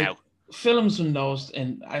remember, do it now. films in those,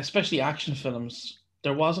 and especially action films,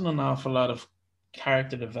 there wasn't an awful lot of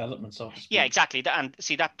character development, so to Yeah, speak. exactly. And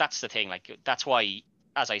see that's the thing. Like that's why,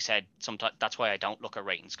 as I said, sometimes that's why I don't look at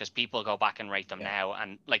ratings because people go back and rate them Yeah, now.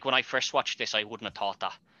 And like when I first watched this, I wouldn't have thought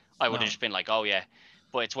that. I would have no, just been like, oh yeah.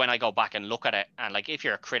 But it's when I go back and look at it, and like if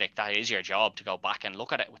you're a critic, that is your job to go back and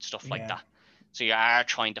look at it with stuff like yeah, that. So you are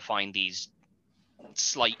trying to find these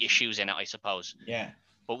slight issues in it, I suppose. yeah.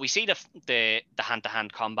 But we see the hand to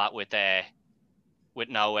hand combat with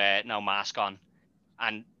no mask on,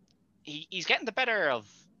 and he's getting the better of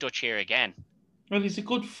Dutch here again. Well, he's a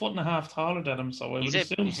good foot and a half taller than him, so I He's would a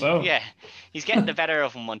assume so. yeah, he's getting the better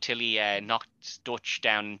of him until he knocks Dutch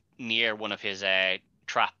down near one of his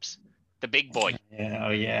traps, the big boy. Yeah,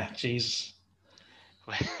 oh yeah, Jesus.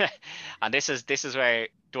 And this is where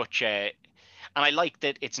Dutch and I like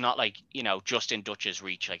that it's not like just in Dutch's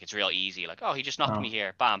reach, like it's real easy, like oh he just knocked me No,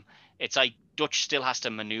 here, bam. It's like Dutch still has to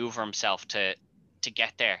maneuver himself to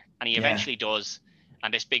get there, and he yeah, eventually does,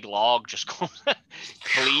 and this big log just comes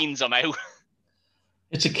cleans him out.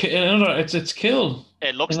 it's kill.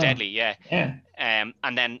 It looks deadly, yeah. Yeah,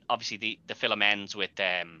 And then obviously the film ends with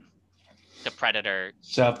the predator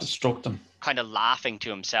self-destructing. kind of laughing to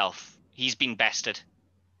himself. He's been bested,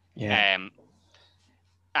 Yeah, um,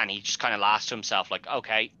 and he just kind of laughs to himself, like,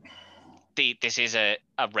 okay, this is a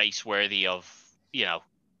race worthy of,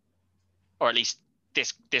 or at least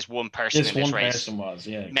this one person this in this one race. person was.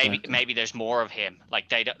 Yeah, Maybe exactly. maybe there's more of him. Like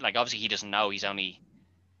they like obviously he doesn't know. He's only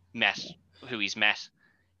met who he's met.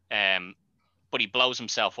 But he blows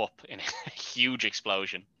himself up in a huge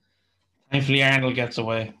explosion. Thankfully, Arnold gets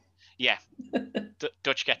away, Yeah,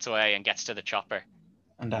 Dutch gets away and gets to the chopper.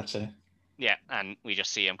 and that's it. Yeah, and we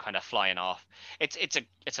just see him kind of flying off. It's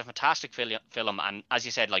a fantastic film, and as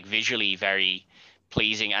you said, like visually very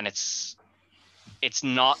pleasing, and it's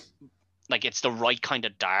not like it's the right kind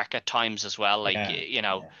of dark at times as well. Like Yeah,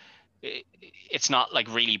 yeah. it's not like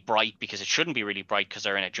really bright because it shouldn't be really bright because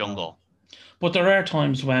they're in a No. jungle. But there are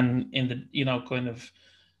times when in the kind of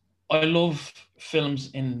I love films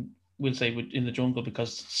in we'll say in the jungle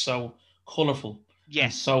because it's so colorful and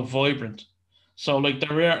Yes, so vibrant. So like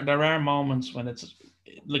there are moments when it's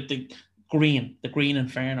like the green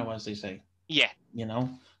inferno as they say, yeah, you know.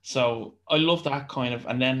 So I love that kind of,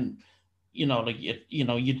 and then like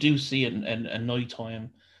you do see it in night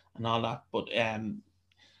time and all that, but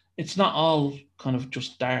it's not all kind of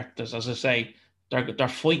just dark. There's, as I say, they're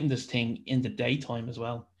fighting this thing in the daytime as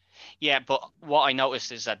well. yeah. But what I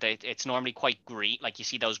noticed is that it's normally quite green. Like you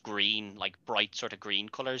see those green, like bright sort of green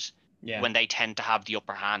colors Yeah. when they tend to have the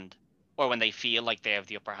upper hand, or when they feel like they have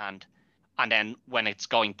the upper hand, and then when it's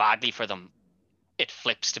going badly for them, it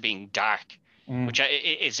flips to being dark, which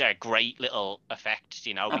Mm, is a great little effect, because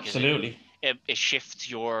it, absolutely. it, it shifts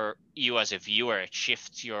you as a viewer. It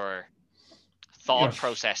shifts your You're, thought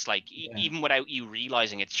process, like yeah. even without you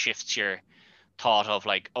realizing it shifts your thought of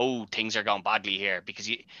like, oh, things are going badly here, because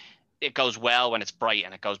it goes well when it's bright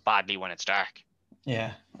and it goes badly when it's dark.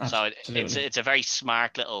 Yeah, So absolutely. it's a very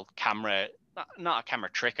smart little camera, not a camera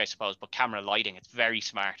trick, I suppose, but camera lighting. It's very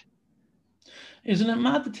smart. Isn't it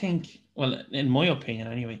mad to think, well, in my opinion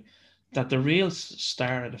anyway, that the real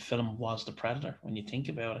star of the film was the Predator when you think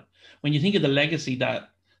about it? When you think of the legacy that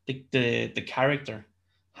the character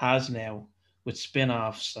has now with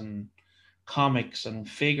spin-offs and comics and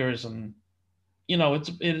figures and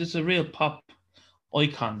it is a real pop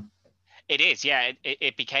icon. It is, yeah.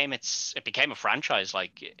 It became a franchise.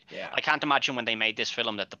 Like Yeah. I can't imagine when they made this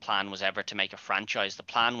film that the plan was ever to make a franchise. The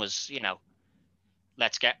plan was,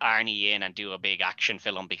 let's get Arnie in and do a big action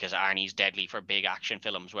film because Arnie's deadly for big action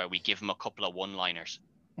films where we give him a couple of one-liners.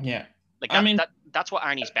 Yeah. Like I mean, that's what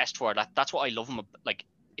Arnie's best for. That's what I love him. Like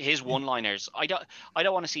his one-liners. I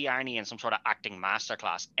don't want to see Arnie in some sort of acting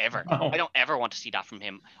masterclass ever. I no. don't ever want to see that from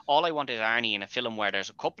him. All I want is Arnie in a film where there's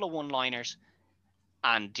a couple of one-liners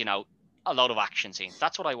and a lot of action scenes.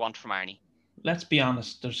 That's what I want from Arnie. Let's be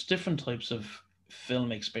honest, there's different types of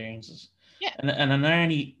film experiences. Yeah, And an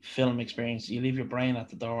early film experience, you leave your brain at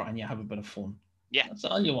the door and you have a bit of fun. yeah. That's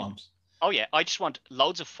all you want. Oh yeah, I just want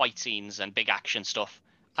loads of fight scenes and big action stuff,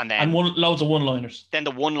 and And then loads of one-liners. then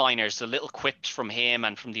the one-liners, the little quips from him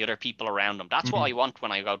and from the other people around him. That's what I Mm. want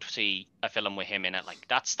when I go to see a film with him in it. Like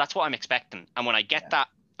that's what I'm expecting, and when I get Yeah, that,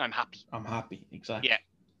 I'm happy. I'm happy. Exactly. Yeah,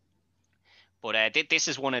 but this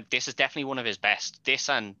is definitely one of his best. This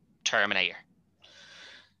and Terminator.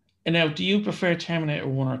 And now, do you prefer Terminator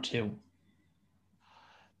 1 or 2?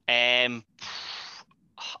 Um,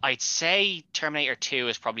 I'd say Terminator 2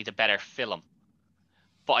 is probably the better film.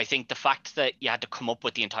 But I think the fact that you had to come up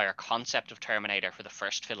with the entire concept of Terminator for the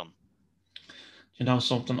first film. You know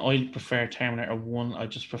something? I prefer Terminator 1. I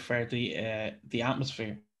just prefer the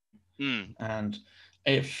atmosphere. Mm, And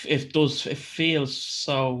it feels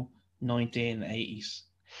so 1980s.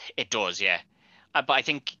 it does, yeah. But I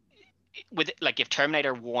think with like if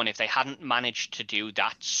Terminator 1, if they hadn't managed to do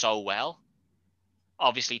that so well,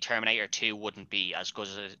 obviously Terminator 2 wouldn't be as good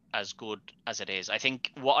as it is. I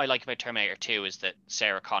think what I like about Terminator 2 is that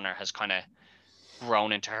Sarah Connor has kind of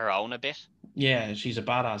grown into her own a bit. Yeah, she's a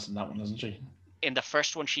badass in that one, isn't she? In the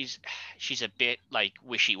first one, she's a bit like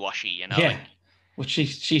wishy-washy, Yeah, like which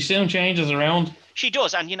she soon changes around. she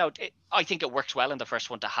does. And I think it works well in the first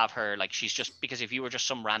one to have her like she's just because if you were just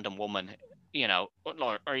some random woman,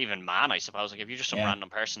 or even man, I suppose, like if you're just some Yeah, random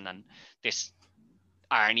person and this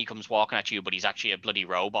Arnie comes walking at you, but he's actually a bloody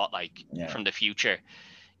robot, like yeah. from the future.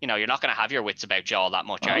 You're not going to have your wits about you all that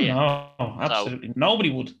much, Oh are you? no, So absolutely nobody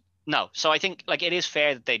would. no. So I think like it is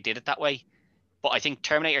fair that they did it that way, but I think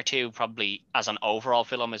Terminator 2 probably as an overall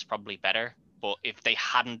film is probably better. But if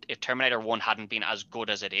Terminator 1 hadn't been as good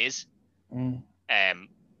as it is, Mm, um,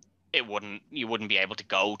 you wouldn't be able to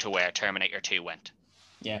go to where Terminator 2 went.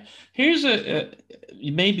 yeah. Here's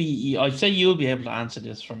maybe I'd say you'll be able to answer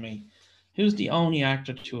this for me. Who's the only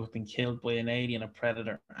actor to have been killed by an alien, a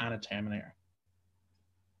predator, and a Terminator?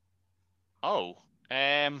 Oh,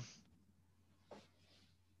 I'm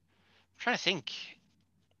trying to think.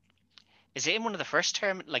 Is it in one of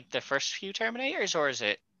the the first few Terminators, or is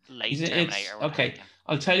it late It's Terminator? What are we okay. thinking?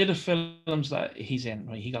 I'll tell you the films that he's in.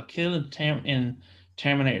 Right, he got killed in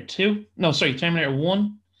Terminator 2. No, sorry, Terminator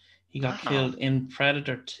 1. He got Oh, killed in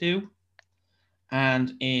Predator 2,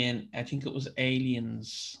 and in I think it was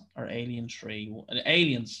Aliens or Alien 3.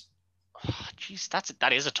 Aliens. jeez,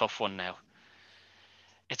 that is a tough one now.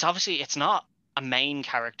 It's not a main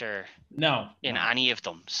character No, in no, any of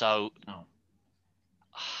them, so no.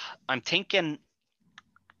 I'm thinking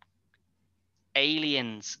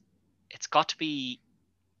Aliens. It's got to be.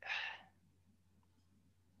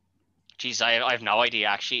 Jeez, I have no idea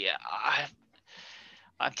actually.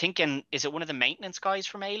 I'm thinking, is it one of the maintenance guys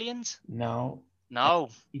from Aliens? No. No,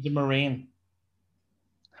 He's a Marine.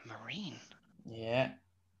 a Marine. Yeah.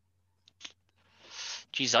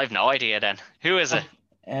 Jeez, I have no idea then. Who is it?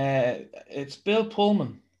 It's Bill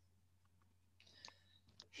Pullman.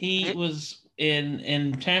 He was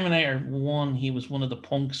in Terminator 1, he was one of the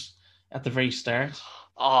punks at the very start.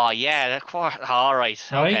 Oh yeah, all right,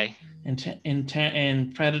 Right? okay.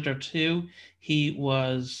 In Predator 2, he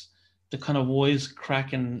was the kind of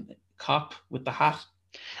wisecracking cop with the hat.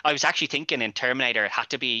 I was actually thinking in Terminator it had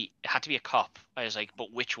to be a cop. I was like,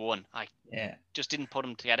 but which one? I Yeah. just didn't put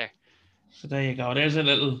them together. So there you go. There's a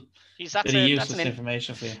little Jeez, bit of useless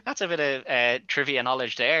information for you. that's a bit of trivia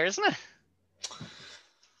knowledge there, isn't it?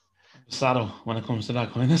 Saddle when it comes to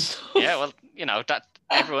that kind of stuff. Yeah, well, that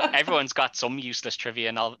everyone's got some useless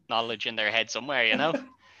trivia knowledge in their head somewhere,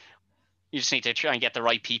 You just need to try and get the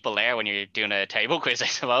right people there when you're doing a table quiz, I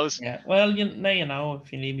suppose. Yeah. Well, now you know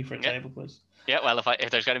if you need me for a Yeah. table quiz. Yeah. Well, if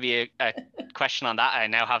there's going to be a question on that, I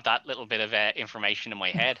now have that little bit of information in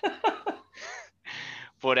my head.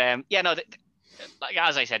 But yeah, no, like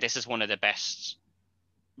as I said, this is one of the best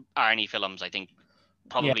Arnie films I think Yeah,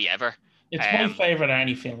 probably ever. it's my favorite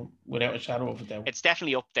Arnie film without a shadow of a doubt. It's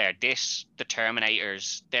definitely up there. This, the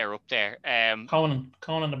Terminators, they're up there. Conan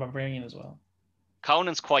the Barbarian as well.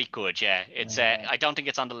 Conan's quite good, yeah. It's I don't think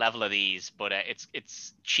it's on the level of these, but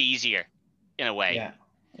it's cheesier in a way. Yeah,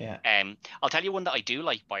 yeah. I'll tell you one that I do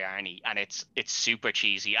like by Arnie, and it's super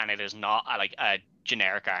cheesy, and it is not like a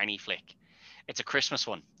generic Arnie flick. It's a Christmas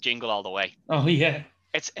one, Jingle All the Way. Oh yeah.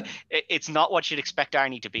 It's not what you'd expect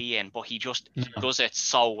Arnie to be in, but he does it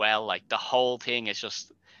so well. Like the whole thing is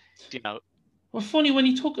just, you know. Well, funny when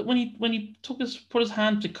he took it when he put his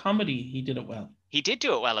hand to comedy, he did it well. He did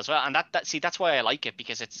do it well as well, and that's why I like it,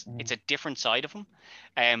 because it's a different side of him.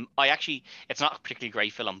 It's not a particularly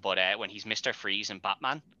great film, but when he's Mr. Freeze in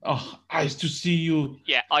Batman. Oh, eyes to see you.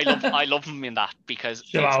 Yeah, I love him in that, because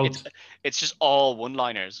it's just all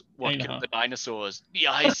one-liners. What killed the dinosaurs? The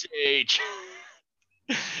Ice Age.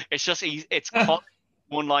 It's just it's called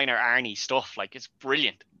one-liner Arnie stuff. Like, it's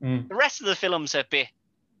brilliant. The rest of the film's a bit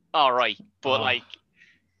all right, but like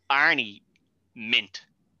Arnie, mint.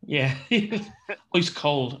 Yeah, ice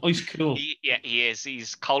cold, ice cool. He is.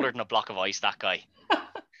 He's colder than a block of ice, that guy.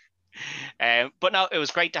 But no, it was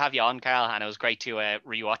great to have you on, Carl, and it was great to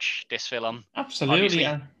rewatch this film. Absolutely,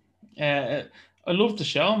 I love the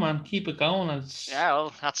show, man. Keep it going. Yeah,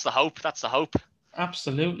 well, that's the hope. That's the hope.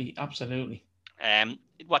 Absolutely, absolutely.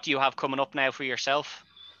 What do you have coming up now for yourself?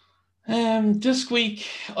 This week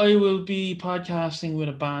I will be podcasting with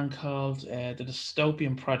a band called the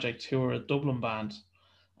Dystopian Project, who are a Dublin band.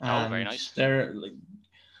 And very nice. They're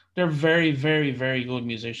very, very, very good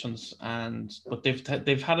musicians, but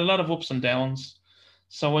they've had a lot of ups and downs.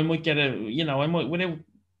 So I might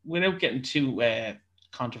without getting too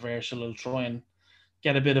controversial, I'll try and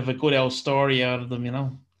get a bit of a good old story out of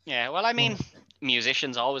them, Yeah, well, I mean,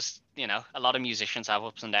 musicians always, a lot of musicians have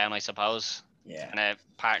ups and downs, I suppose. Yeah. And a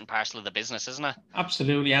part and parcel of the business, isn't it?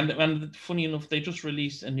 Absolutely. And funny enough, they just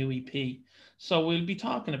released a new EP. So we'll be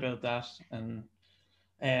talking about that and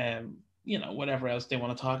whatever else they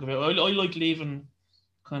want to talk about. I like leaving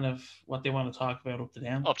kind of what they want to talk about up to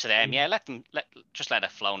them. Yeah. Let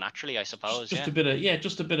it flow naturally, I suppose. Just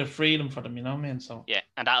a bit of freedom for them, man. So yeah,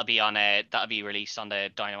 and that'll be released on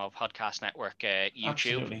the Dynamo Podcast Network YouTube.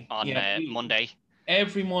 Absolutely. On Monday.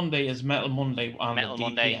 Every Monday is Metal Monday on Metal the DPN.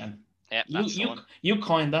 Monday. Yeah, you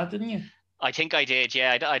coined that, didn't you? I think I did.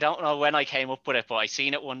 Yeah, I don't know when I came up with it, but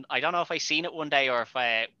I don't know if I seen it one day or if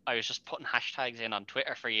I was just putting hashtags in on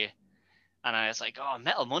Twitter for you, and I was like, oh,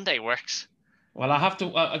 Metal Monday works. Well, I have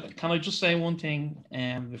to. Can I just say one thing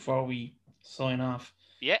before we sign off?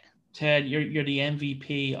 Yeah. Ted, you're the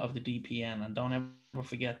MVP of the DPN, and don't ever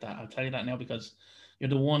forget that. I'll tell you that now, because you're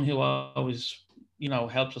the one who always,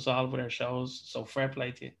 helps us all with our shows. So fair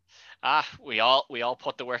play to you. We all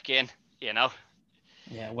put the work in,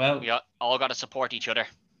 Yeah, well, we all got to support each other.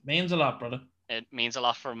 Means a lot, brother. It means a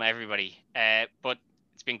lot from everybody. But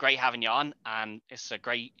it's been great having you on, and it's a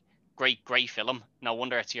great film. No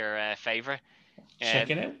wonder it's your favorite. Check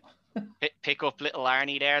it out. Pick up little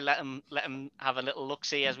Arnie there. Let him have a little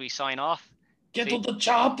look-see as we sign off. Get on the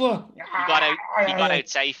chopper. He got out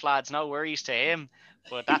safe, lads. No worries to him.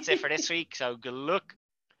 But that's it for this week. So good luck.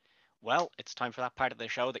 Well, it's time for that part of the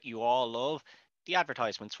show that you all love, the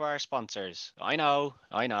advertisements for our sponsors. I know.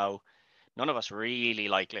 None of us really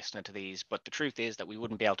like listening to these, but the truth is that we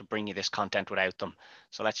wouldn't be able to bring you this content without them.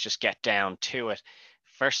 So let's just get down to it.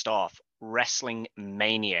 First off, Wrestling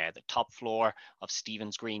Mania, the top floor of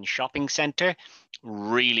Stephen's Green Shopping Centre.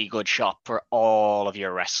 Really good shop for all of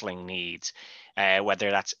your wrestling needs, whether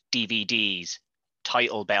that's DVDs,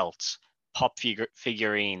 title belts, pop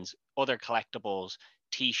figurines, other collectibles,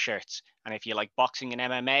 T-shirts, and if you like boxing and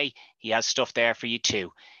MMA, he has stuff there for you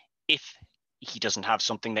too. If he doesn't have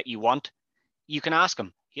something that you want, you can ask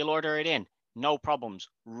him. He'll order it in. No problems.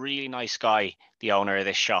 Really nice guy, the owner of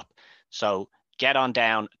this shop. So get on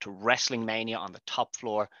down to Wrestling Mania on the top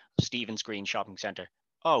floor of Stephen's Green Shopping Centre.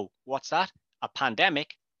 Oh, what's that? A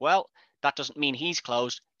pandemic? Well, that doesn't mean he's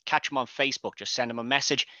closed. Catch him on Facebook. Just send him a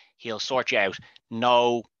message. He'll sort you out.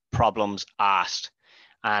 No problems asked.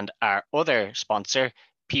 And our other sponsor,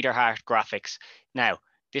 Peter Hart Graphics. Now,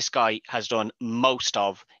 this guy has done most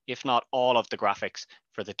of, if not all of the graphics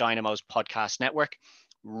for the Dynamo's podcast network.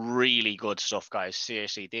 Really good stuff, guys.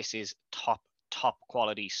 Seriously, this is top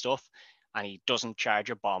quality stuff, and he doesn't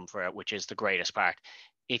charge a bomb for it, which is the greatest part.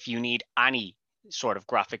 If you need any sort of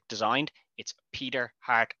graphic designed, it's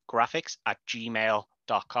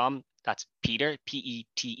peterhartgraphics@gmail.com. That's Peter, Peter,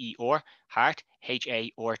 Hart,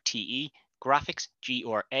 Harte, graphics,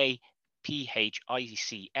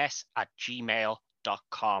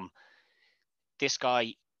 graphics@gmail.com. This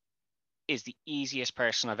guy is the easiest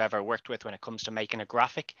person I've ever worked with when it comes to making a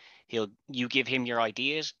graphic. You give him your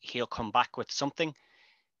ideas, he'll come back with something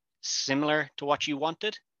similar to what you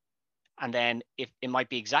wanted. And then if it might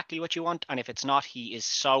be exactly what you want, and if it's not, he is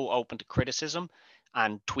so open to criticism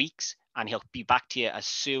and tweaks, and he'll be back to you as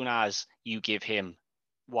soon as you give him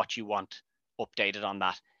what you want updated on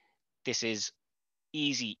that. This is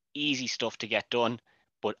easy stuff to get done.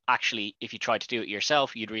 But actually, if you try to do it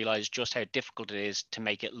yourself, you'd realize just how difficult it is to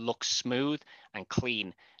make it look smooth and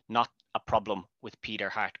clean. Not a problem with Peter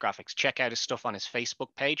Hart Graphics. Check out his stuff on his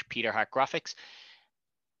Facebook page, Peter Hart Graphics.